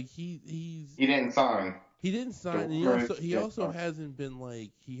fucking, like, He didn't sign. He didn't sign. And he also hasn't been,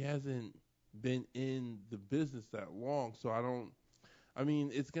 like, he hasn't been in the business that long. So I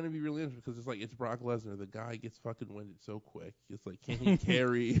mean, it's gonna be really interesting, because it's like, it's Brock Lesnar. The guy gets fucking winded so quick. It's like, can he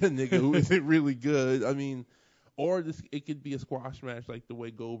carry a nigga who isn't really good? I mean. Or it could be a squash match like the way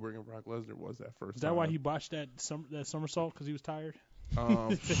Goldberg and Brock Lesnar was that first time. Is that why he botched that somersault, because he was tired?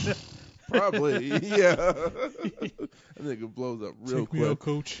 Probably, yeah. That nigga blows up real quick. Take me out,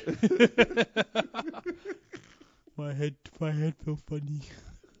 coach. my head felt funny.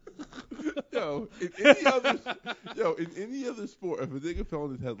 In any other sport, if a nigga fell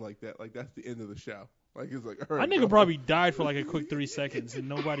on his head like that, like that's the end of the show. Like it's like, all right, my nigga probably died for like a quick 3 seconds, and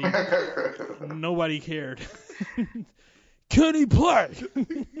nobody cared. Can he play?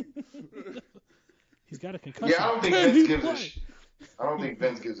 He's got a concussion. Yeah, I don't think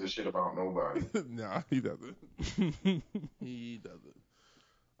Vince gives a shit about nobody. Nah, he doesn't. He doesn't.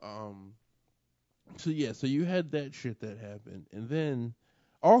 So you had that shit that happened, and then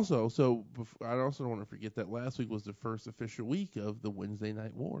also, I also don't want to forget that last week was the first official week of the Wednesday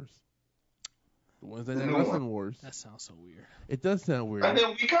Night Wars. The Wednesday Night Wrestling Wars. That sounds so weird. It does sound weird. And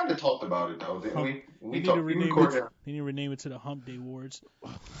then we kind of talked about it, though, didn't we? They need to rename it to the Hump Day Wars.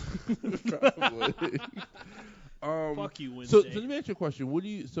 Probably. Fuck you, Wednesday. So let me ask you a question. What do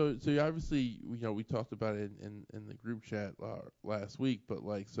you? So you obviously, we talked about it in the group chat last week, but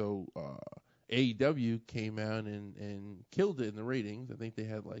AEW came out and killed it in the ratings. I think they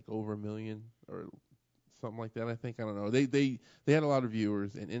had like over 1 million or something like that. I don't know. They had a lot of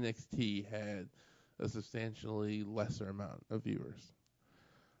viewers, and NXT had a substantially lesser amount of viewers.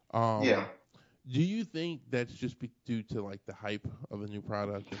 Yeah. Do you think that's just due to like the hype of a new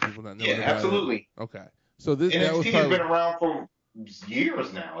product and people not knowing about absolutely. it? Okay. So NXT has been around for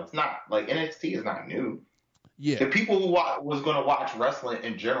years now. It's not like NXT is not new. Yeah. The people who was going to watch wrestling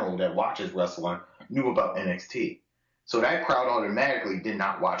in general that watches wrestling knew about NXT. So that crowd automatically did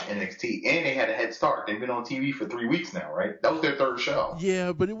not watch NXT, and they had a head start. They've been on TV for 3 weeks now, right? That was their third show.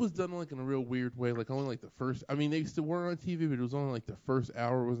 Yeah, but it was done like in a real weird way. Like only like the first. I mean, they still were on TV, but it was only like the first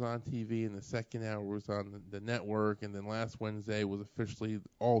hour was on TV, and the second hour was on the network, and then last Wednesday was officially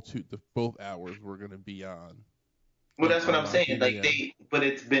both hours were going to be on. Well, that's what I'm saying. Like but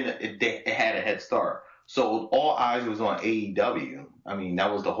it had a head start. So all eyes was on AEW. I mean, that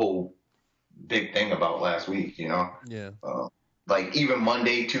was the whole big thing about last week, Yeah. Like even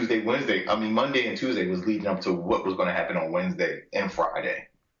Monday, Tuesday, Wednesday. I mean, Monday and Tuesday was leading up to what was going to happen on Wednesday and Friday.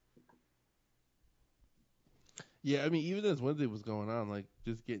 Yeah, I mean, even as Wednesday was going on, like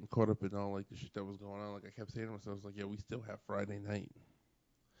just getting caught up in all like the shit that was going on, like I kept saying to myself, like, yeah, we still have Friday night.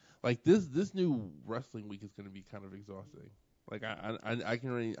 Like this new wrestling week is going to be kind of exhausting. Like I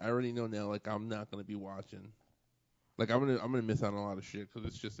already know now. Like I'm not going to be watching. Like I'm gonna miss out on a lot of shit because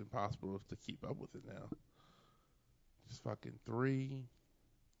it's just impossible to keep up with it now. Just fucking 3,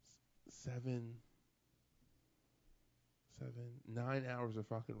 7, 9 hours of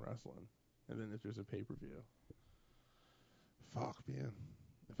fucking wrestling, and then if there's a pay-per-view. Fuck, man.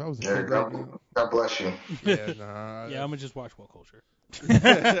 If I was a kid right now, God bless you. Yeah, nah. Yeah, I'm gonna just watch What Culture.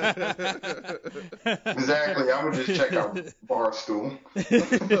 Exactly. I'm gonna just check out Barstool.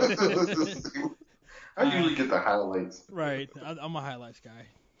 I usually get the highlights. Right. I'm a highlights guy.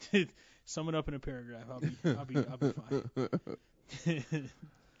 Sum it up in a paragraph. I'll be fine.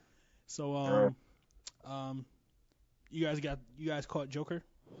 So you guys caught Joker?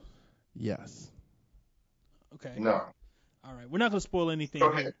 Yes. Okay. No. All right. We're not gonna spoil anything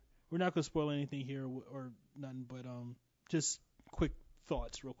here. We're not gonna spoil anything here or nothing, but just quick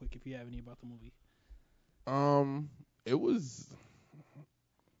thoughts, real quick, if you have any about the movie.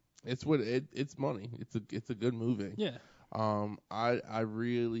 It's money. It's a good movie. Yeah. I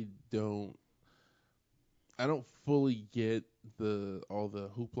really don't fully get all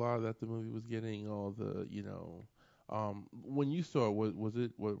the hoopla that the movie was getting, all the, when you saw it,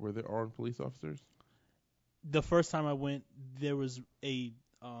 were there armed police officers? The first time I went, there was a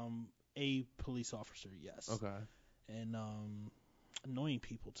police officer, yes. Okay. And annoying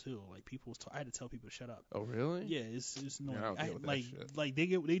people too. Like people I had to tell people to shut up. Oh really? Yeah, it's annoying. Yeah, I don't deal with that shit. Like they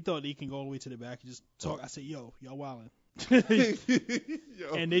thought they can go all the way to the back and just talk. I said, yo, y'all wildin'.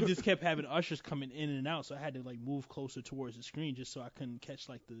 And they just kept having ushers coming in and out, so I had to like move closer towards the screen just so I couldn't catch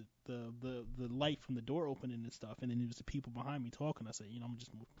like the light from the door opening and stuff. And then there was the people behind me talking. I said, I'm gonna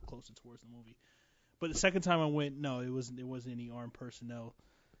just move closer towards the movie. But the second time I went, no, it wasn't any armed personnel.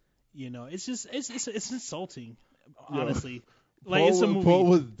 It's just it's insulting, honestly. Like it's a movie. Paul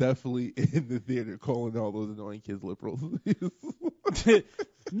was definitely in the theater calling all those annoying kids liberals.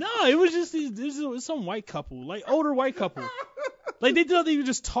 No, it was just there's some white couple, like older white couple. Like they didn't even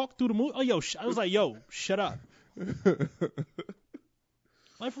just talk through the movie. Oh, yo, I was like, yo, shut up.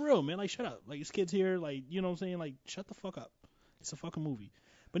 Like for real, man, like shut up. Like this kid's here, like you know what I'm saying, like shut the fuck up. It's a fucking movie.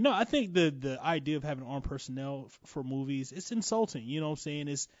 But no, I think the idea of having armed personnel for movies, it's insulting. You know what I'm saying?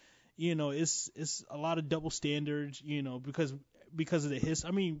 It's it's a lot of double standards. Because of the history.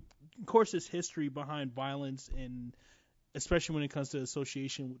 I mean, of course, there's history behind violence and especially when it comes to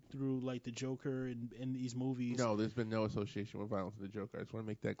association through like the Joker and these movies. No, there's been no association with violence with the Joker. I just want to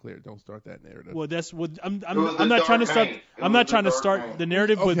make that clear. Don't start that narrative. Well, that's what I'm not trying to start. I'm not trying to start the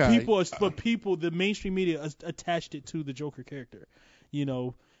narrative, but people, the mainstream media attached it to the Joker character, you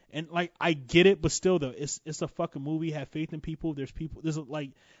know. And like I get it, but still though, it's a fucking movie. Have faith in people. There's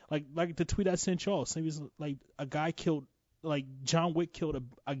like the tweet I sent y'all. So it was like a guy killed, like John Wick killed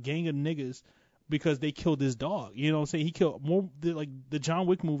a gang of niggas because they killed his dog. You know what I'm saying? He killed more like the John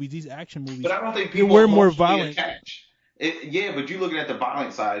Wick movies, these action movies. But I don't think people were more violent. Yeah, but you're looking at the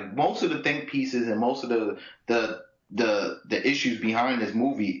violent side. Most of the think pieces and most of the issues behind this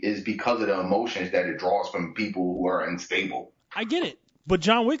movie is because of the emotions that it draws from people who are unstable. I get it. But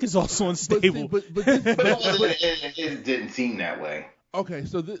John Wick is also unstable. But it didn't seem that way. Okay,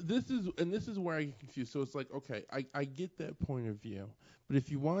 so this is where I get confused. So it's like, okay, I get that point of view, but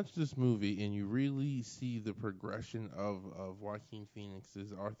if you watch this movie and you really see the progression of Joaquin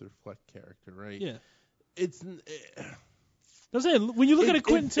Phoenix's Arthur Fleck character, right? Yeah. I'm saying, when you look at a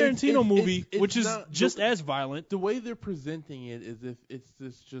Quentin Tarantino movie, which is just as violent, the way they're presenting it is if it's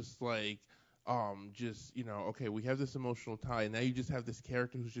this just like. Just, you know, okay, we have this emotional tie, and now you just have this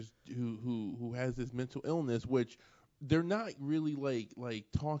character who's just who has this mental illness, which they're not really like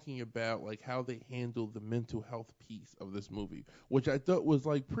talking about like how they handle the mental health piece of this movie, which I thought was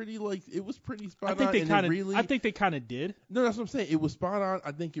like pretty it was pretty spot on. I think they kind of did. No, that's what I'm saying. It was spot on.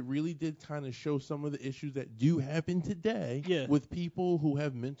 I think it really did kind of show some of the issues that do happen today with people who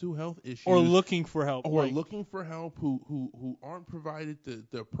have mental health issues or looking for help, who aren't provided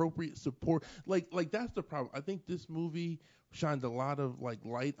the appropriate support. Like that's the problem. I think this movie shined a lot of like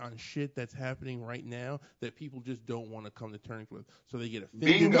light on shit that's happening right now that people just don't want to come to terms with. So they get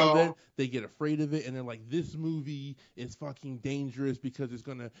offended of it, they get afraid of it, and they're like, this movie is fucking dangerous because it's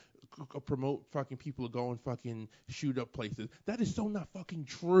gonna promote fucking people to go and fucking shoot up places. That is so not fucking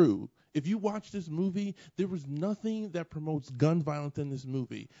true. If you watch this movie, there was nothing that promotes gun violence in this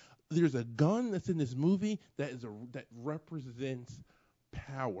movie. There's a gun that's in this movie that represents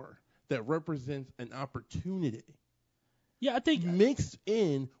power, that represents an opportunity. Yeah, I think mixed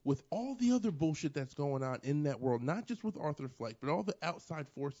in with all the other bullshit that's going on in that world, not just with Arthur Fleck, but all the outside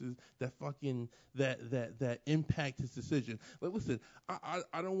forces that fucking that impact his decision. Like, listen, I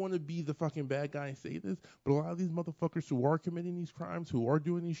don't want to be the fucking bad guy and say this, but a lot of these motherfuckers who are committing these crimes, who are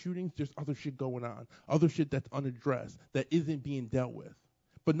doing these shootings, there's other shit going on, other shit that's unaddressed that isn't being dealt with.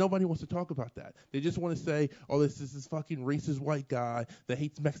 But nobody wants to talk about that. They just want to say, oh, this is this fucking racist white guy that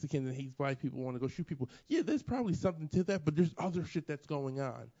hates Mexicans and hates black people, want to go shoot people. Yeah, there's probably something to that, but there's other shit that's going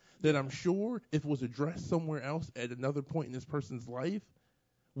on that I'm sure if it was addressed somewhere else at another point in this person's life,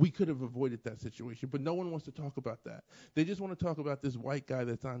 we could have avoided that situation. But no one wants to talk about that. They just want to talk about this white guy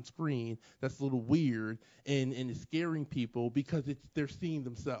that's on screen that's a little weird and is scaring people because they're seeing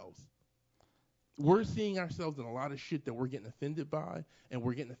themselves. We're seeing ourselves in a lot of shit that we're getting offended by, and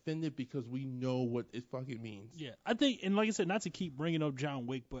we're getting offended because we know what it fucking means. Yeah, I think, and like I said, not to keep bringing up John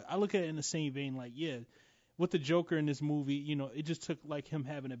Wick, but I look at it in the same vein, like, yeah, with the Joker in this movie, you know, it just took, like, him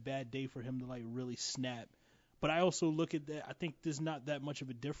having a bad day for him to, like, really snap. But I also look at that, I think there's not that much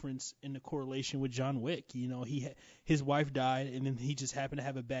of a difference in the correlation with John Wick. You know, his wife died, and then he just happened to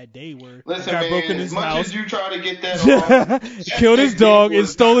have a bad day where the guy broke in as his much house, as you try to get that off, killed his dog, and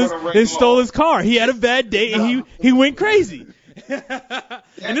stole his car. He had a bad day, and he went crazy.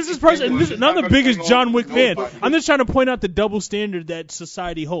 And this is I'm the biggest John Wick fan. I'm just trying to point out the double standard that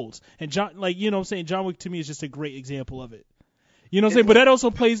society holds. And John, like, you know what I'm saying, John Wick to me is just a great example of it. You know what I'm saying? But that also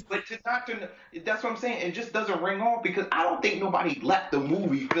plays. But that's what I'm saying. It just doesn't ring off because I don't think nobody left the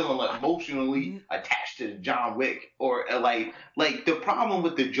movie feeling like emotionally attached to John Wick or like the problem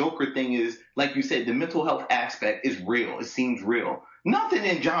with the Joker thing is, like you said, the mental health aspect is real. It seems real. Nothing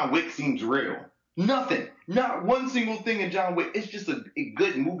in John Wick seems real. Nothing. Not one single thing in John Wick. It's just a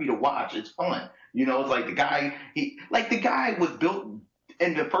good movie to watch. It's fun. You know, it's like the guy was built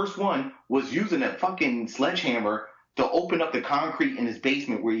in the first one was using a fucking sledgehammer to open up the concrete in his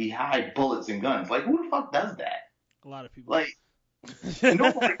basement where he hide bullets and guns. Like, who the fuck does that? A lot of people. Like,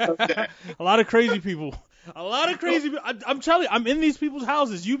 nobody does that. A lot of crazy people. A lot of crazy people. I'm telling you, I'm in these people's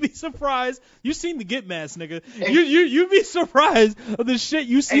houses. You'd be surprised. You seen the Get Mask, nigga. You'd be surprised of the shit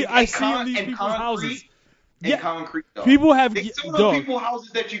you see. I see in these people's houses. Concrete, though. People have some of the people's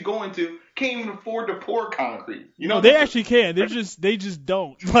houses that you go into can't even afford to pour concrete. No, they actually can. They just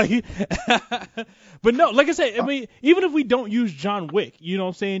don't. Like, but no, like I said, I mean, even if we don't use John Wick, you know what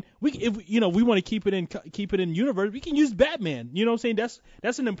I'm saying? If we want to keep it in universe, we can use Batman. You know what I'm saying?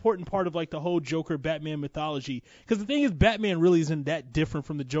 That's an important part of like the whole Joker Batman mythology. Because the thing is, Batman really isn't that different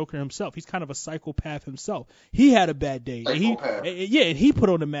from the Joker himself. He's kind of a psychopath himself. He had a bad day. And he put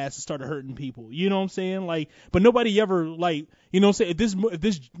on the mask and started hurting people. You know what I'm saying? Like, but nobody ever like, you know what I'm saying? If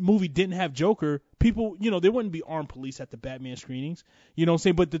this movie didn't have Joker, people, you know, there wouldn't be armed police at the Batman screenings. You know what I'm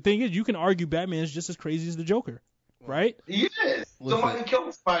saying? But the thing is, you can argue Batman is just as crazy as the Joker, right? Yes. Somebody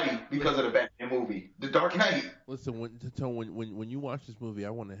killed somebody because of the Batman movie, The Dark Knight. Listen, when you watch this movie, I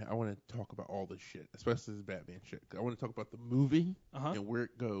want to talk about all this shit, especially this Batman shit. I want to talk about the movie and where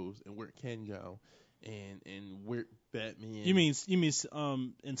it goes and where it can go, and where Batman. You mean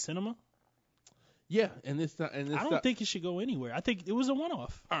in cinema? Yeah, and this time, I don't think it should go anywhere. I think it was a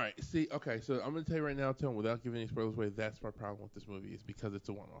one-off. All right, see, okay, so I'm gonna tell you right now, Tone, without giving any spoilers away, that's my problem with this movie is because it's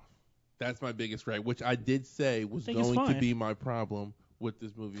a one-off. That's my biggest gripe, which I did say was going to be my problem with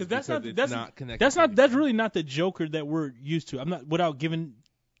this movie because it's not connected. That's really not the Joker that we're used to. I'm not without giving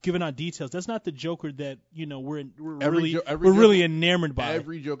out details. That's not the Joker that we're really enamored by.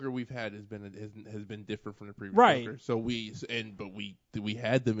 Every Joker we've had has been different from the previous right. Joker. So we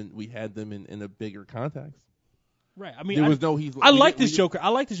had them in a bigger context. Right. I mean, I like this Joker. I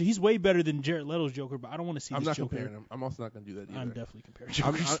like this. He's way better than Jared Leto's Joker, but I don't want to see this Joker. I'm not comparing him. I'm also not going to do that either. I'm definitely comparing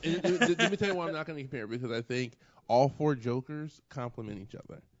Jokers. Let me tell you why I'm not going to compare, because I think all four Jokers complement each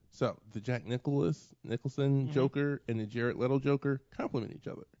other. So the Jack Nicholson Joker and the Jared Leto Joker complement each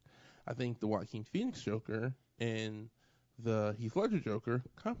other. I think the Joaquin Phoenix Joker and the Heath Ledger Joker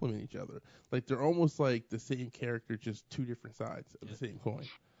complement each other. Like they're almost like the same character, just two different sides of the same coin.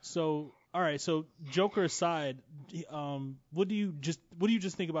 So, all right. So, Joker aside, what do you just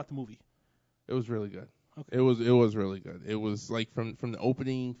think about the movie? It was really good. Okay. It was really good. It was like from the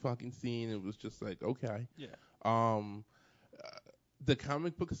opening fucking scene, it was just like okay. Yeah. The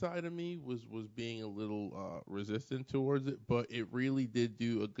comic book side of me was being a little resistant towards it, but it really did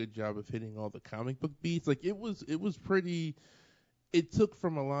do a good job of hitting all the comic book beats. Like it was pretty. It took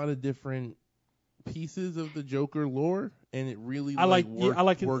from a lot of different pieces of the Joker lore, and it really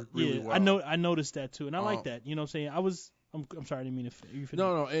worked really well. I noticed that too, and I like that. You know what I'm saying? I'm sorry, I didn't mean to.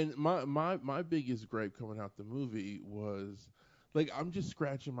 No, and my biggest gripe coming out the movie was like I'm just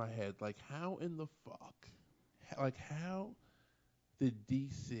scratching my head, like how in the fuck, like how did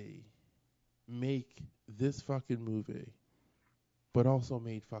DC make this fucking movie, but also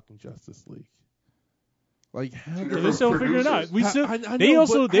made fucking Justice League? Like how they still figuring it out. They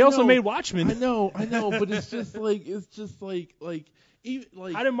also made Watchmen. I know, but it's just like even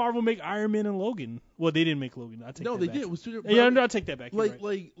like. How did Marvel make Iron Man and Logan? Well, they didn't make Logan. I take that back. Did. It was two different. Yeah, I'll take that back. Like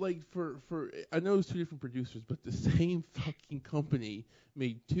for I know it's two different producers, but the same fucking company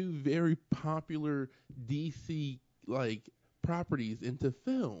made two very popular DC like properties into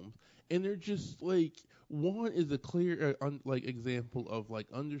films, and they're just like. One is a clear example of like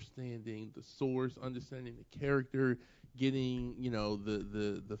understanding the source, understanding the character, getting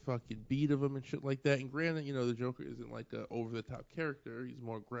the fucking beat of them and shit like that. And granted, the Joker isn't like a over the top character; he's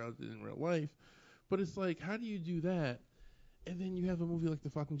more grounded in real life. But it's like, how do you do that? And then you have a movie like the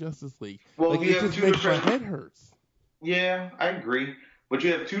fucking Justice League. Well, like, it just makes my head hurts. Yeah, I agree. But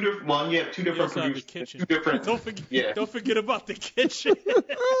you have two different. One, you have two different producers. Two different. Don't forget about the kitchen.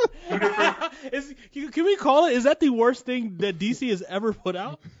 Can we call it? Is that the worst thing that DC has ever put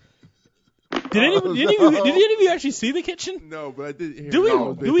out? Did any of you actually see the kitchen? No, but I did.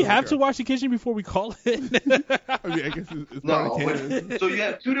 Do we have to watch the kitchen before we call it? I mean, I guess it's not a canon. So you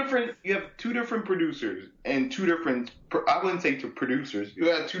have two different producers and two different. I wouldn't say two producers.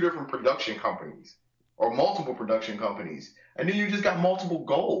 You have two different production companies or multiple production companies. And then you just got multiple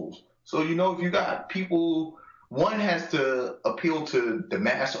goals. So, if you got people, one has to appeal to the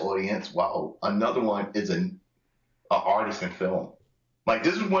mass audience while another one is an artisan film. Like,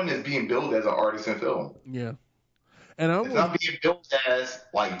 this one is being billed as an artisan film. Yeah. And it's not being billed as,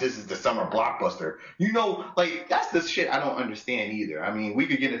 like, this is the summer blockbuster. That's the shit I don't understand either. I mean, we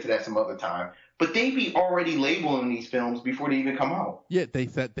could get into that some other time. But they be already labeling these films before they even come out. Yeah, they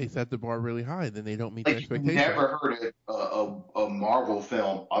set the bar really high, then they don't meet the expectations. I've never heard of a Marvel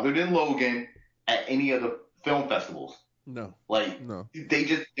film other than Logan at any of the film festivals. No. No.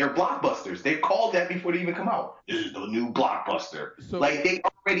 They're blockbusters. They called that before they even come out. This is the new blockbuster. So, they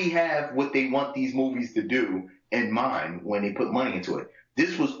already have what they want these movies to do in mind when they put money into it.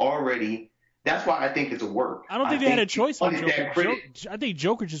 This was already. That's why I think it's a work. I don't think they had a choice on Joker. I think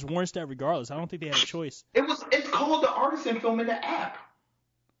Joker just warrants that regardless. I don't think they had a choice. It's called the artisan film in the app.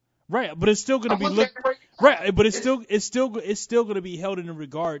 Right, but it's still going to be right, but it's still going to be held in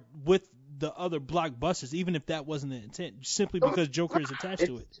regard with the other blockbusters, even if that wasn't the intent, simply because Joker is attached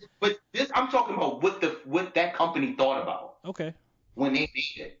to it. But I'm talking about what that company thought about. Okay. When they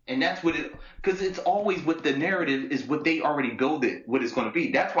made it, and that's what it, because it's always what the narrative is, what they already build it, what it's going to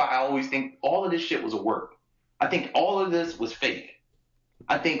be. That's why I always think all of this shit was a work. I think all of this was fake.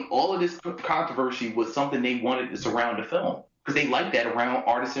 I think all of this controversy was something they wanted to surround the film, because they like that around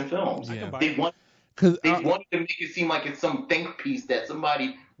artists and films. Yeah. They wanted to make it seem like it's some think piece that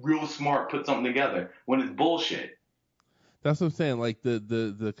somebody real smart put something together when it's bullshit. That's what I'm saying. Like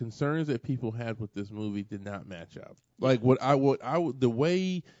the concerns that people had with this movie did not match up. Like the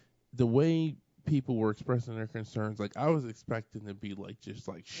way people were expressing their concerns, like I was expecting to be like just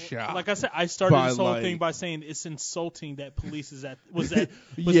like shocked. Like I said, I started this whole thing by saying it's insulting that police was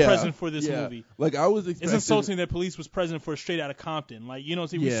present for this movie. Like I was expecting, it's insulting that police was present for Straight Outta Compton. Like, you know,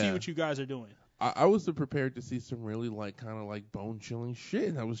 we see what you guys are doing. I was prepared to see some really like kind of like bone chilling shit,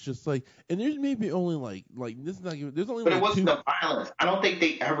 and I was just like, and there's maybe only like this is not even, there's only. But like it wasn't the violence. I don't think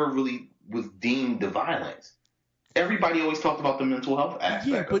they ever really was deemed the violence. Everybody always talked about the mental health aspect.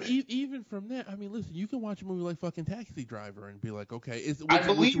 Yeah, but even from that, I mean, listen, you can watch a movie like fucking Taxi Driver and be like, okay, I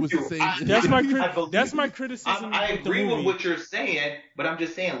believe you. That's my criticism. I agree with what you're saying, but I'm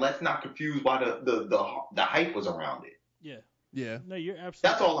just saying let's not confuse why the hype was around it. Yeah. Yeah. No, you're absolutely.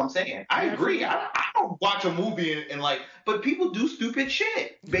 That's all I'm saying. I agree. I don't watch a movie and like, but people do stupid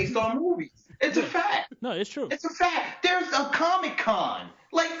shit based on movies. It's a fact. No, it's true. It's a fact. There's a Comic-Con.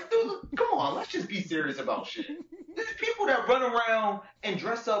 Like, dude, come on, let's just be serious about shit. There's people that run around and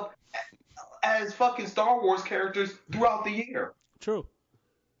dress up as fucking Star Wars characters throughout the year. True.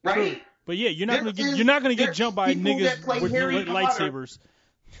 Right? True. But yeah, you're not gonna get jumped by niggas with lightsabers.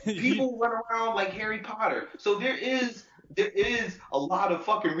 People run around like Harry Potter. So there is a lot of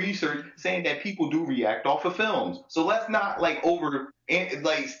fucking research saying that people do react off of films. So let's not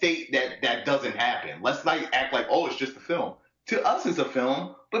state that doesn't happen. Let's not act like, oh, it's just a film. To us, it's a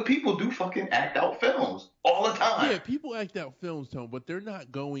film, but people do fucking act out films all the time. Yeah, people act out films, Tone, but they're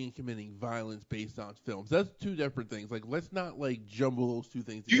not going and committing violence based on films. That's two different things. Like, let's not like jumble those two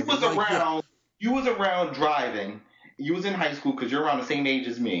things together. You was around driving. You was in high school because you're around the same age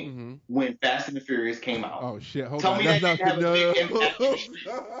as me when Fast and the Furious came out. Oh shit! Hold Tell on. me that you have a big impact.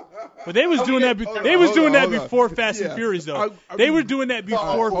 But they was doing that. They was doing that before Fast and Furious, though. They were doing that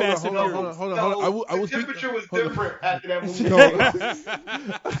before Fast and Furious. Hold on. The temperature was different after that movie.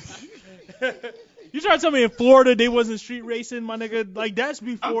 You trying to tell me in Florida they wasn't street racing, my nigga? Like that's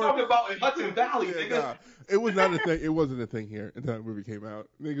before. I'm talking about in Hudson Valley, nigga. Nah, it was not a thing. It wasn't a thing here until that movie came out.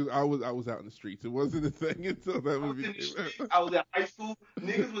 Niggas, I was out in the streets. It wasn't a thing until that movie came out. I was in high school.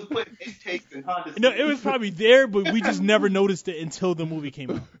 Niggas was putting intakes in Honda. No, it was probably there, but we just never noticed it until the movie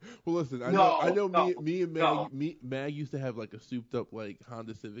came out. Well, listen, I know. Me and Mag used to have like a souped up like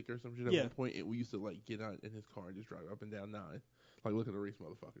Honda Civic or some shit at one point, and we used to like get out in his car and just drive up and down 9. Like, look at the race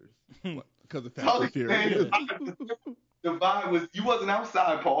motherfuckers. Because of Fast and Furious. The vibe was, you wasn't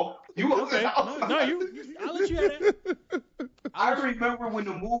outside, Paul. You wasn't outside. No, I'll let you have that. I remember when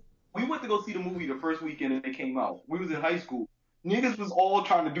we went to go see the movie the first weekend that it came out. We was in high school. Niggas was all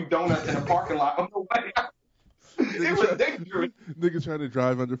trying to do donuts in the parking lot on the way out. It was dangerous. Niggas trying to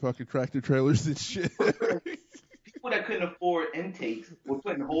drive under fucking tractor trailers and shit. People that couldn't afford intakes were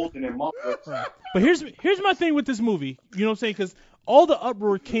putting holes in their mufflers. But here's my thing with this movie. You know what I'm saying? Because all the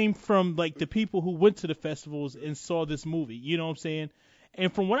uproar came from like the people who went to the festivals and saw this movie. You know what I'm saying?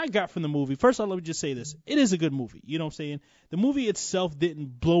 And from what I got from the movie, first of all, let me just say this: it is a good movie. You know what I'm saying? The movie itself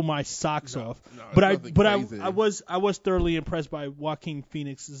didn't blow my socks off, but I was thoroughly impressed by Joaquin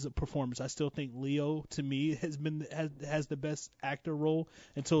Phoenix's performance. I still think Leo, to me, has the best actor role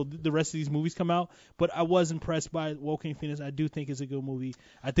until the rest of these movies come out. But I was impressed by Joaquin Phoenix. I do think it's a good movie.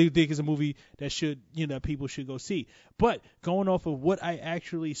 I do think it's a movie that people should go see. But going off of what I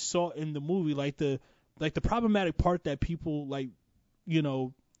actually saw in the movie, like the problematic part that people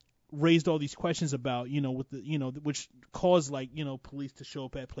raised all these questions about, with the, which caused police to show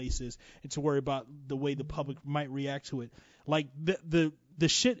up at places and to worry about the way the public might react to it. Like the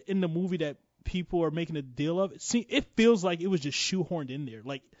shit in the movie that people are making a deal of, it feels like it was just shoehorned in there.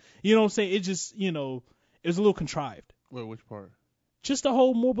 Like, you know what I'm saying? It just, it was a little contrived. Wait, which part? Just the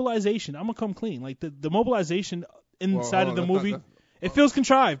whole mobilization. I'm gonna come clean. Like the mobilization inside of the movie, it feels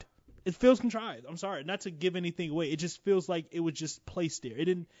contrived. It feels contrived. I'm sorry, not to give anything away. It just feels like it was just placed there.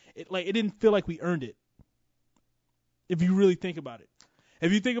 It didn't feel like we earned it. If you really think about it,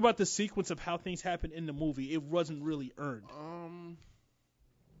 if you think about the sequence of how things happen in the movie, it wasn't really earned.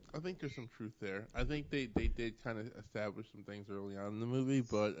 I think there's some truth there. I think they did kind of establish some things early on in the movie,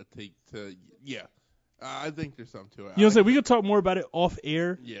 but I think there's something to it. You know what I'm saying? We could talk more about it off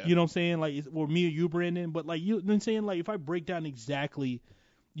air. Yeah. You know what I'm saying? Like, or me or you, Brandon. But like, you know what I'm saying? Like, if I break down exactly,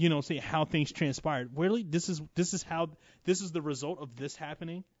 you know, say how things transpired. Really, this is the result of this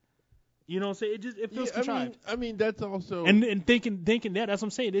happening. You know what I'm saying? It feels contrived. I mean that's also and thinking that, that's what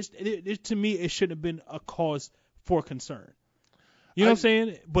I'm saying. It to me, it should have been a cause for concern. You know what I'm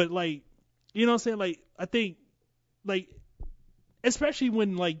saying? But like, you know what I'm saying? Like, I think, like, especially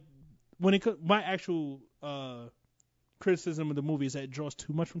when my actual criticism of the movie is that it draws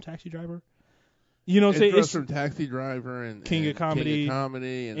too much from Taxi Driver. You know what I'm saying? It draws from Taxi Driver and King of Comedy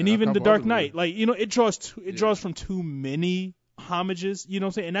and even The Dark Knight. Like, you know, it draws from too many homages. You know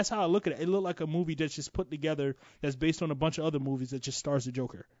what I'm saying? And that's how I look at it. It looked like a movie that's just put together that's based on a bunch of other movies that just stars the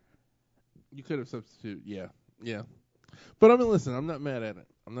Joker. You could have substituted, yeah. But I mean, listen, I'm not mad at it.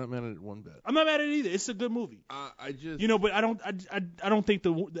 I'm not mad at it one bit. I'm not mad at it either. It's a good movie. I just, you know, but I don't think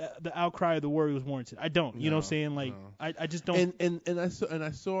the outcry of the worry was warranted. I don't. You know what I'm saying? Like, no. I just don't. And I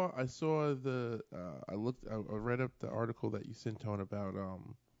saw the I read up the article that you sent, Tone, about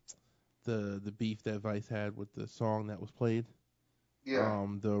the beef that Vice had with the song that was played. Yeah.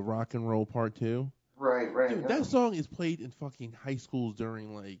 The Rock and Roll Part 2. Right. Dude, that song is played in fucking high schools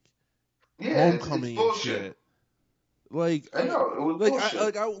during it's homecoming and shit. Like, I know, it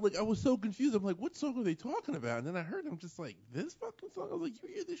was I was so confused. I'm like, what song are they talking about? And then I heard, I'm just like, this fucking song. I was like, you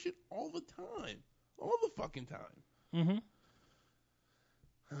hear this shit all the fucking time. Mm-hmm.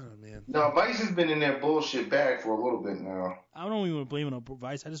 Oh man. No, Vice has been in that bullshit bag for a little bit now. I don't even want to blame it on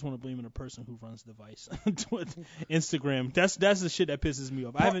Vice. I just want to blame it on the person who runs the Vice Instagram. That's the shit that pisses me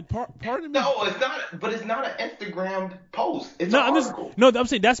off. Pardon me. No, it's not. But it's not an Instagram post. It's an article. I'm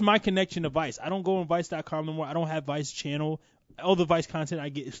saying that's my connection to Vice. I don't go on Vice.com no more. I don't have Vice channel. All the Vice content I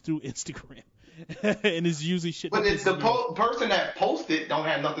get is through Instagram. And it's usually shit. But it's the person that posted don't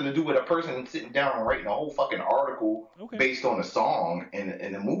have nothing to do with a person sitting down and writing a whole fucking article based on a song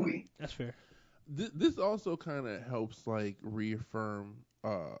in a movie. That's fair. This also kind of helps reaffirm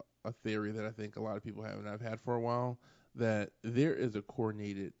a theory that I think a lot of people have, and I've had for a while, that there is a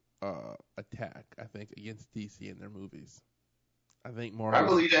coordinated attack, I think, against DC and their movies. I think Marvel. I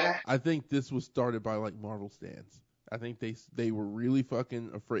believe that. I think this was started by Marvel stans. I think they were really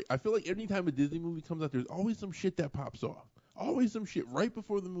fucking afraid. I feel like every time a Disney movie comes out, there's always some shit that pops off. Always some shit right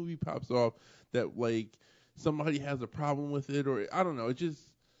before the movie pops off that somebody has a problem with it, or I don't know.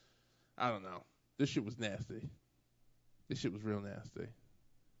 I don't know. This shit was nasty. This shit was real nasty.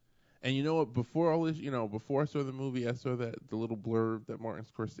 And you know what? Before all this, before I saw the movie, I saw the little blurb that Martin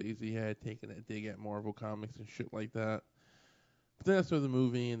Scorsese had taking a dig at Marvel Comics and shit like that. But then I saw the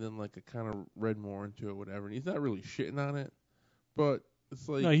movie, and then I kind of read more into it, whatever. And he's not really shitting on it, but it's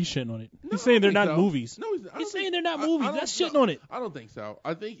like, no, he's shitting on it. He's saying they're not movies. No, he's saying they're not movies. That's shitting on it. I don't think so.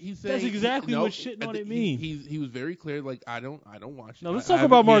 I think he's saying that's exactly what shitting on it means. He was very clear. I don't watch it. No, let's talk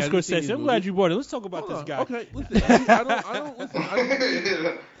about Martin Scorsese. I'm glad you brought it. Let's talk about this guy. Okay, listen. I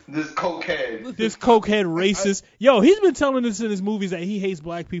don't This cokehead. This cokehead racist. Yo, he's been telling us in his movies that he hates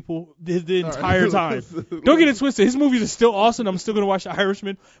black people the entire time. Don't get it twisted. His movies are still awesome. I'm still gonna watch The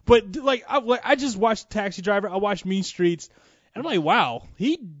Irishman. But I just watched Taxi Driver. I watched Mean Streets. And I'm like, wow,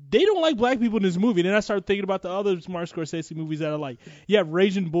 they don't like black people in this movie. And then I started thinking about the other Martin Scorsese movies that are like, you have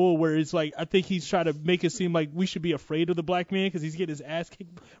Raging Bull, where it's like, I think he's trying to make it seem like we should be afraid of the black man because he's getting his ass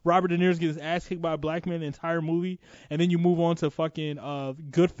kicked. Robert De Niro's getting his ass kicked by a black man the entire movie. And then you move on to fucking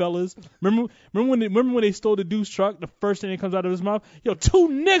Goodfellas. Remember when they stole the dude's truck? The first thing that comes out of his mouth, yo, 2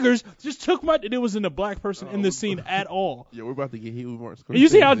 niggers just took my. There wasn't a black person in the scene at all. Yeah, we're about to get hit with Martin Scorsese.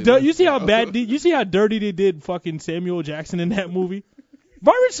 And you see how dirty they did fucking Samuel Jackson in that movie.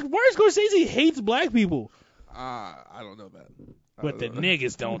 Martin Scorsese hates black people. I don't know that. But the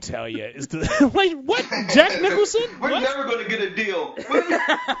niggas don't tell you. It's the what? Jack Nicholson? We're never gonna get a deal.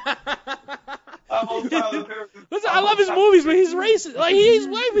 Listen, I love his movies, but he's racist. Like, he hates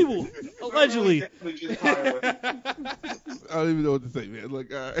black people, allegedly. I don't even know what to say, man.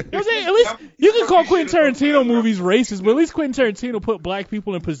 Like, at least you can call Quentin Tarantino movies racist, but at least Quentin Tarantino put black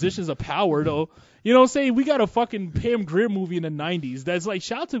people in positions of power, though. You know what I'm saying? We got a fucking Pam Grier movie in the 90s that's like,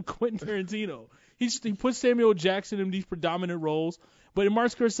 shout out to Quentin Tarantino. He put Samuel Jackson in these predominant roles. But in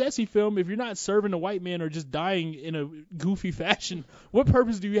Martin Scorsese film, if you're not serving a white man or just dying in a goofy fashion, what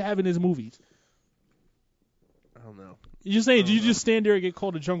purpose do you have in his movies? I don't know. You're just saying, do you just stand there and get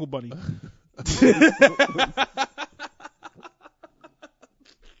called a jungle bunny?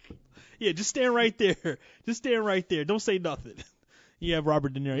 Yeah, just stand right there. Just stand right there. Don't say nothing. You have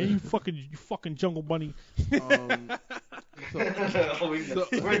Robert De Niro. You fucking jungle bunny.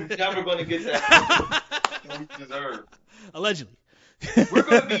 We're never going to get that we deserve. Allegedly. We're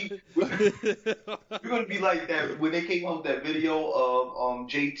gonna be like that when they came out with that video of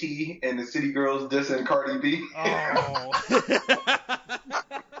JT and the City Girls dissing Cardi B. Oh.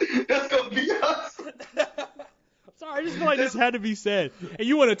 That's gonna be us. Sorry, I just feel like this had to be said. And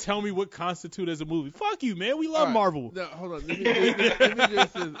you want to tell me what constitutes as a movie? Fuck you, man. We love Marvel. No, hold on. Let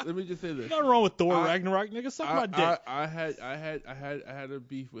me just say this. Nothing wrong with Thor Ragnarok, nigga. Suck my dick. I had a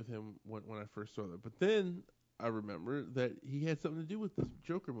beef with him when I first saw that, but then I remember that he had something to do with this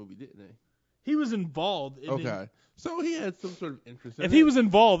Joker movie, didn't he? He was involved. Okay. So he had some sort of interest in it. If he was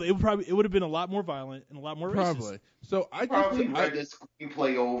involved, it would have been a lot more violent and a lot more racist. So I probably read the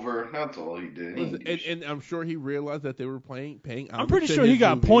screenplay over. That's all he did. And I'm sure he realized that they were paying. I'm pretty sure he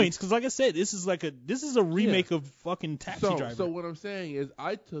got points because, like I said, this is a remake of fucking Taxi Driver. So what I'm saying is,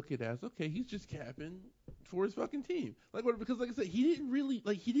 I took it as okay. He's just capping for his fucking team. Because like I said, he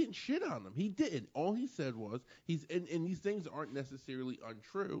didn't shit on them. He didn't. All he said was and these things aren't necessarily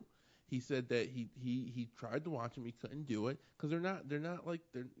untrue. He said that he tried to watch them, he couldn't do it because to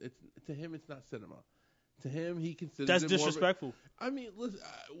him it's not cinema. To him, he considers that's disrespectful. Listen,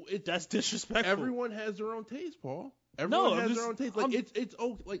 that's disrespectful. Everyone has their own taste, Paul. Everyone has their own taste.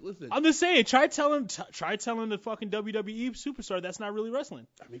 Listen. I'm just saying. Try telling the fucking WWE superstar that's not really wrestling.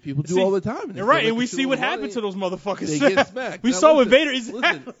 People do all the time. You're right, and we see what happened to those motherfuckers. They get smacked. We saw what Vader is.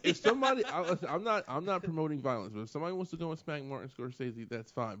 Listen, if somebody, I'm not promoting violence, but if somebody wants to go and smack Martin Scorsese,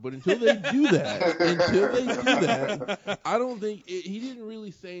 that's fine. But until they do that, I don't think he didn't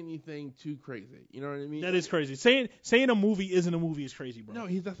really say anything too crazy. You know what I mean? That is crazy. Saying a movie isn't a movie is crazy, bro. No,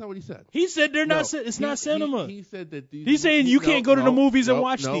 that's not what he said. He said they're not. It's not cinema. He said that. He's saying you can't go to the movies and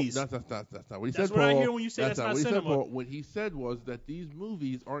watch these. That's not what he said, That's what I hear when you say that's not cinema. What he said was that these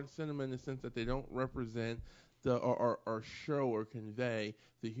movies aren't cinema in the sense that they don't represent or show or convey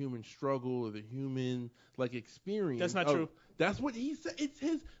the human struggle or the human experience. That's not true. That's what he said. It's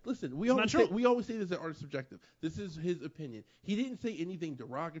his. Listen, we always say this is art is subjective. This is his opinion. He didn't say anything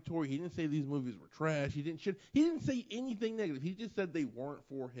derogatory. He didn't say these movies were trash. He didn't say anything negative. He just said they weren't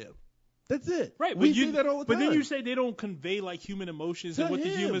for him. That's it. Right, we say that all the time. But then you say they don't convey human emotions and what the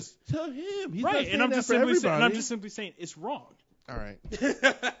humans. To him, he's right, and I'm just simply saying it's wrong. All right,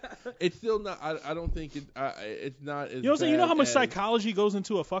 it's still not. I don't think it's not as. You know what I'm saying? You know how much psychology goes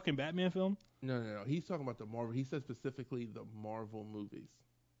into a fucking Batman film? No. He's talking about the Marvel. He said specifically the Marvel movies.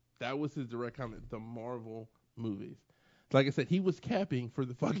 That was his direct comment. The Marvel movies. Like I said, he was capping for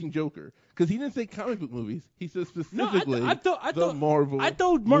the fucking Joker because he didn't say comic book movies. He said specifically the Marvel. I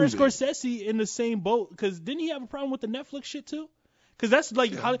thought Martin Scorsese in the same boat because didn't he have a problem with the Netflix shit too? Because that's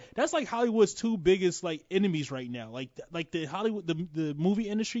like Hollywood's two biggest enemies right now. Like the Hollywood the movie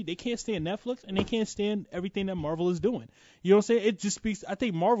industry, they can't stand Netflix and they can't stand everything that Marvel is doing. You know what I'm saying? It just speaks. I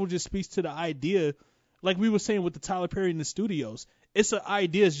think Marvel just speaks to the idea, like we were saying with the Tyler Perry in the studios. It's an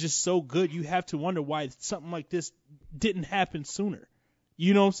idea is just so good you have to wonder why something like this didn't happen sooner.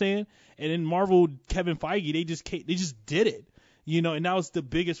 You know what I'm saying? And in Marvel, Kevin Feige, they just did it. You know, and now it's the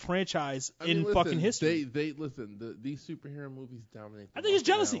biggest franchise fucking history. These superhero movies dominate. I think it's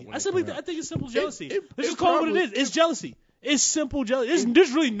jealousy. I think it's simple jealousy. Let's just call it what it is. It's jealousy. It's simple jealousy.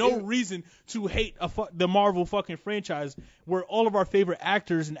 There's really no reason to hate the Marvel fucking franchise where all of our favorite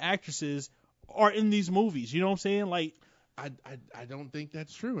actors and actresses are in these movies. You know what I'm saying? I don't think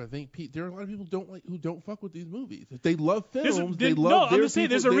that's true. I think there are a lot of people who don't fuck with these movies. If they love films, they love. No, I'm just saying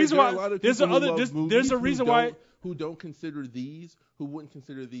there's a reason why. There's a reason why who don't consider these, who wouldn't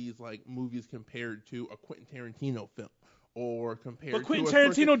consider these movies compared to a Quentin Tarantino film. Or compared but Quentin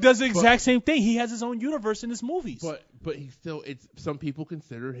Tarantino does the exact same thing. He has his own universe in his movies. But he still, some people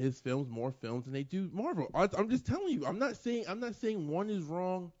consider his films more films than they do Marvel. I'm just telling you. I'm not saying one is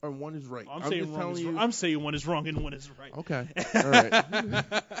wrong or one is right. I'm saying one is wrong and one is right. Okay. All right.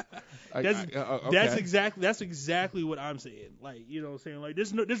 That's exactly what I'm saying. You know what I'm saying?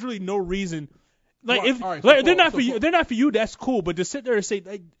 There's really no reason. They're not for you. That's cool. But to sit there and say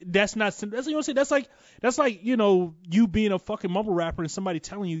that's not. That's you know what I'm saying. That's like you being a fucking mumble rapper and somebody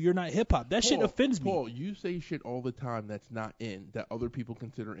telling you you're not hip hop. That shit offends me. Paul, you say shit all the time that's not in that other people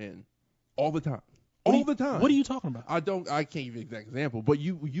consider in, all the time. All the time. What are you talking about? I can't give you an exact example, but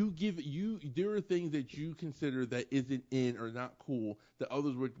there are things that you consider that isn't in or not cool that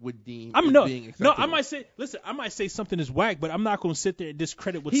others would deem being acceptable. No, I might say something is whack, but I'm not going to sit there and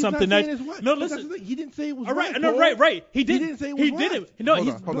discredit with something that. No, listen. He didn't say it was whack. Right, no, right. He didn't say it was whack. He didn't. No,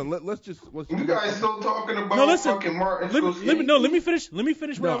 hold on. Let's you guys still talking about fucking Martin Scorsese? Let me finish. Let me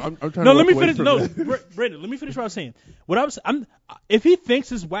finish. I'm trying to let me finish. No, Brandon, let me finish what I was saying. If he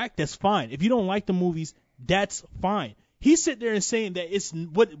thinks it's whack, that's fine. If you don't like the movies, that's fine. He's sitting there and saying that it's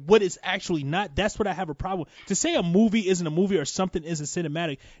what it's actually not. That's what I have a problem with. To say a movie isn't a movie or something isn't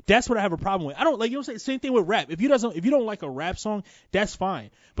cinematic, that's what I have a problem with. I don't like, you know what I'm saying? Same thing with rap. If you don't like a rap song, that's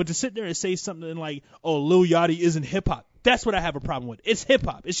fine. But to sit there and say something like, oh, Lil Yachty isn't hip hop, that's what I have a problem with. It's hip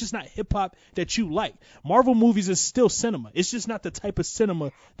hop. It's just not hip hop that you like. Marvel movies is still cinema. It's just not the type of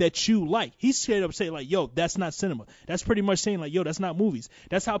cinema that you like. He's straight up saying like, yo, that's not cinema. That's pretty much saying like, yo, that's not movies.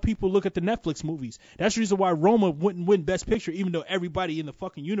 That's how people look at the Netflix movies. That's the reason why Roma wouldn't win Best Picture, even though everybody in the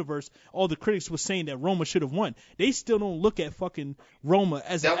fucking universe, all the critics was saying that Roma should have won. They still don't look at fucking Roma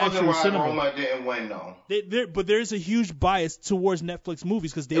as an actual cinema. Roma didn't win though. But there's a huge bias towards Netflix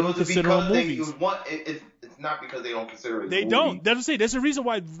movies because they don't consider them movies. It's not because they don't consider it. They don't. That's what I'm saying. That's the reason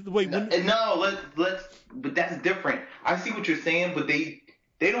why. But that's different. I see what you're saying, but they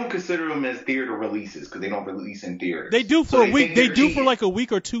don't consider them as theater releases because they don't release in theaters. They do for a week. They do for like a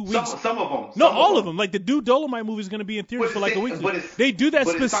week or 2 weeks. Some of them. No, all of them. Like the Dude Dolomite movie is going to be in theaters for like a week. They do that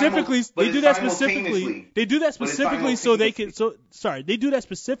specifically. They do that specifically so they can. They do that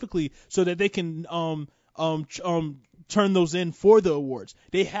specifically so that they can turn those in for the awards.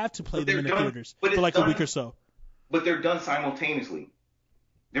 They have to play them in the theaters for like a week or so. But they're done simultaneously.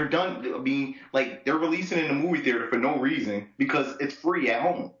 They're done. I mean, like they're releasing in the movie theater for no reason because it's free at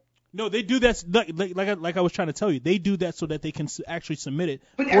home. No, they do that like I was trying to tell you. They do that so that they can actually submit it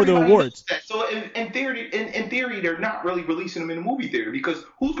for the awards. So in theory, they're not really releasing them in the movie theater because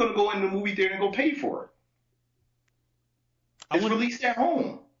who's going to go in the movie theater and go pay for it? It's released at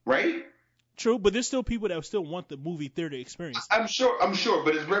home, right? True, but there's still people that still want the movie theater experience. I'm sure,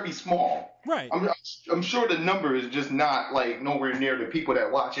 but it's very small. Right. I'm sure the number is just not like nowhere near the people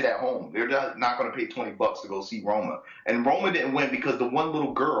that watch it at home. They're not going to pay $20 to go see Roma. And Roma didn't win because the one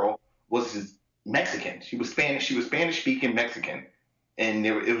little girl was Mexican. She was Spanish. She was Spanish speaking Mexican, and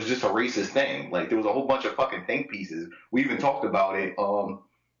it was just a racist thing. Like there was a whole bunch of fucking think pieces. We even talked about it.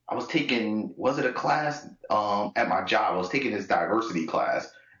 I was taking a class at my job? I was taking this diversity class.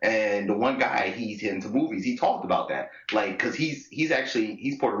 And the one guy, he's into movies. He talked about that, like, cause he's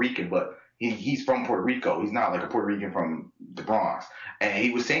Puerto Rican, but he's from Puerto Rico. He's not like a Puerto Rican from the Bronx. And he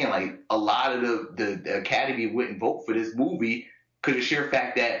was saying like a lot of the Academy wouldn't vote for this movie because the sheer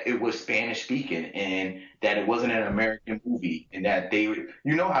fact that it was Spanish speaking and that it wasn't an American movie and that they, you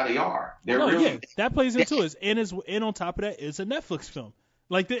know how they are. That plays into it. And on top of that, it's a Netflix film.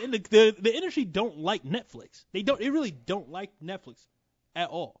 Like the industry don't like Netflix. They really don't like Netflix at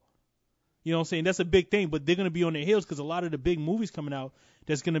all. You know what I'm saying? That's a big thing, but they're going to be on their heels because a lot of the big movies coming out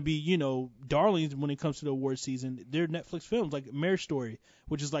that's going to be, you know, darlings when it comes to the award season, they're Netflix films like Marriage Story,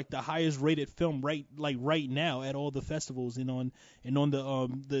 which is like the highest rated film right now at all the festivals and on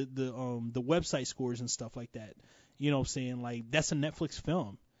the website scores and stuff like that. You know what I'm saying? Like that's a Netflix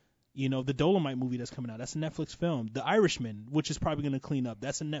film. You know, the Dolomite movie that's coming out, that's a Netflix film. The Irishman, which is probably going to clean up,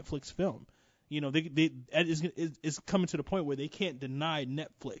 that's a Netflix film. You know, it's coming to the point where they can't deny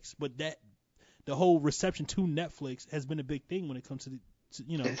Netflix, but that the whole reception to Netflix has been a big thing when it comes to the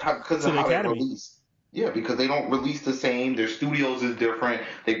Academy. Yeah, because they don't release the same. Their studios is different.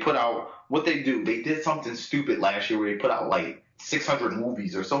 They put out what they do. They did something stupid last year where they put out like 600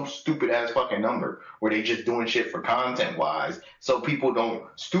 movies or some stupid ass fucking number where they just doing shit for content wise. So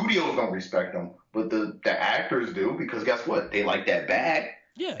studios don't respect them, but the actors do because guess what? They like that bag.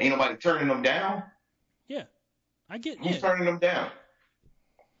 Yeah. Ain't nobody turning them down. Yeah. I get Who's turning them down?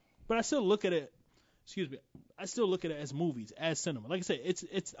 But I still look at it as movies, as cinema. Like I said,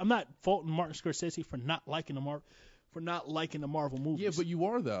 it's I'm not faulting Martin Scorsese for not liking the Marvel movies. Yeah, but you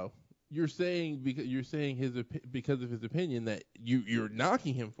are though. You're saying because of his opinion that you're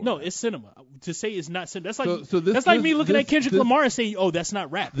knocking him for. No, it's cinema. To say it's not cinema, that's like me looking at Kendrick Lamar and saying, "Oh, that's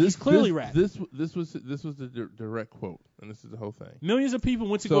not rap." He's clearly rap. This was the direct quote, and this is the whole thing. Millions of people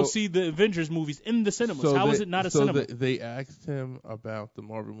went to go see the Avengers movies in the cinemas. How is it not a cinema? They asked him about the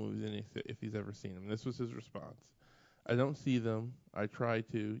Marvel movies and if he's ever seen them. This was his response. I don't see them. I try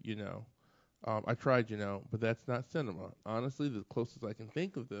to, I tried, but that's not cinema. Honestly, the closest I can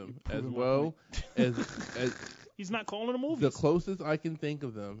think of them as he's not calling them movies. The closest I can think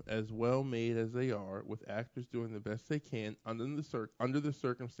of them as well made as they are, with actors doing the best they can under the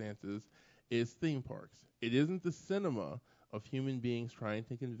circumstances, is theme parks. It isn't the cinema of human beings trying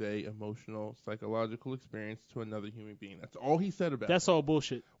to convey emotional, psychological experience to another human being. That's all he said about it. That's all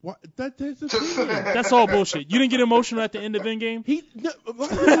bullshit. What? That's opinion. That's all bullshit. You didn't get emotional at the end of Endgame?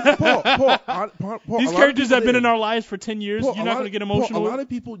 Paul, these characters have been in our lives for 10 years. You're not going to get emotional? A lot of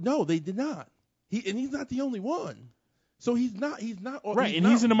people, no, they did not. He's not the only one. So he's not right, and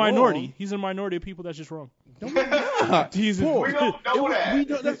he's in the minority. He's in a minority of people that's just wrong. Jesus. We don't know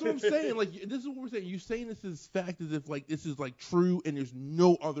that. That's what I'm saying. Like, this is what we're saying. You're saying this is fact as if, like, this is, like, true and there's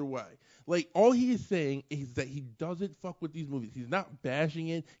no other way. Like, all he is saying is that he doesn't fuck with these movies. He's not bashing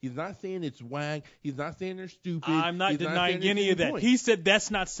it. He's not saying it's whack. He's not saying they're stupid. I'm not denying any of that. He said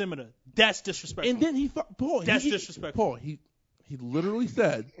that's not cinema. That's disrespectful. And then That's disrespectful. Paul, he literally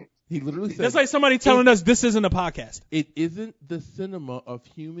said... That's like somebody telling us this isn't a podcast. It isn't the cinema of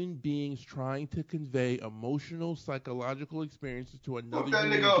human beings trying to convey emotional, psychological experiences to another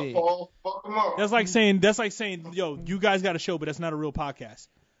human being. Fuck that nigga up, Paul. Fuck him up. That's like saying, yo, you guys got a show, but that's not a real podcast.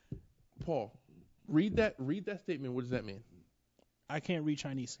 Paul, read that statement. What does that mean? I can't read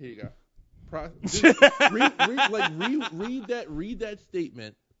Chinese. Here you go. Read that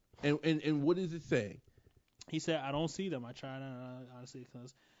statement, and what is it saying? He said, I don't see them. I try to honestly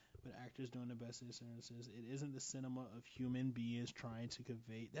because. But actors doing the best in the services. It isn't the cinema of human beings trying to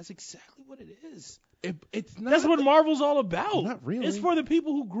convey. That's exactly what it is. It's not. That's what Marvel's all about. Not really. It's for the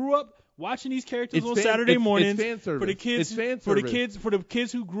people who grew up watching these characters on Saturday mornings. It's fan service. For the kids. It's fan service. For the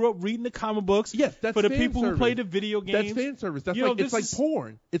kids who grew up reading the comic books. Yes, that's for the fan people service. who play the video games. That's fan service. That's it's like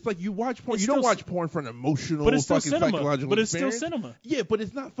porn. It's like you watch porn. You don't watch porn for an emotional, but it's still fucking cinema. psychological But it's experience. still cinema. Yeah, but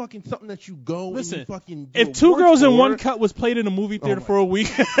it's not fucking something that you go and you fucking do if Two Girls in One Cut was played in a movie theater for a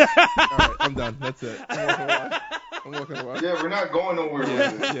week. All right, I'm done. That's it. I'm walking away. Yeah, we're not going nowhere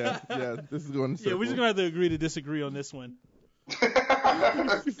with this. Yeah. This is going to circle. Yeah, we're just going to have to agree to disagree on this one.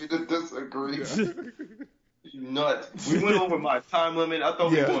 Disagree. You nuts. We went over my time limit. I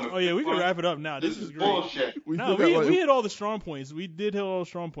thought we were going to... Oh, yeah, we can wrap it up now. This is great. Bullshit. We hit all the strong points. We did hit all the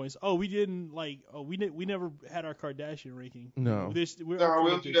strong points. Oh, we didn't, we never had our Kardashian ranking. No.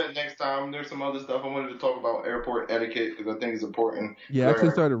 We'll do that next time. There's some other stuff. I wanted to talk about airport etiquette because I think it's important. Yeah, I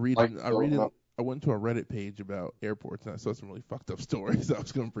actually started reading. I went to a Reddit page about airports and I saw some really fucked up stories. I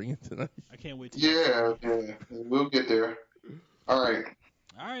was going to bring it tonight. I can't wait to. Yeah. We'll get there. All right.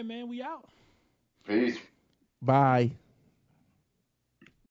 All right, man. We out. Peace. Bye.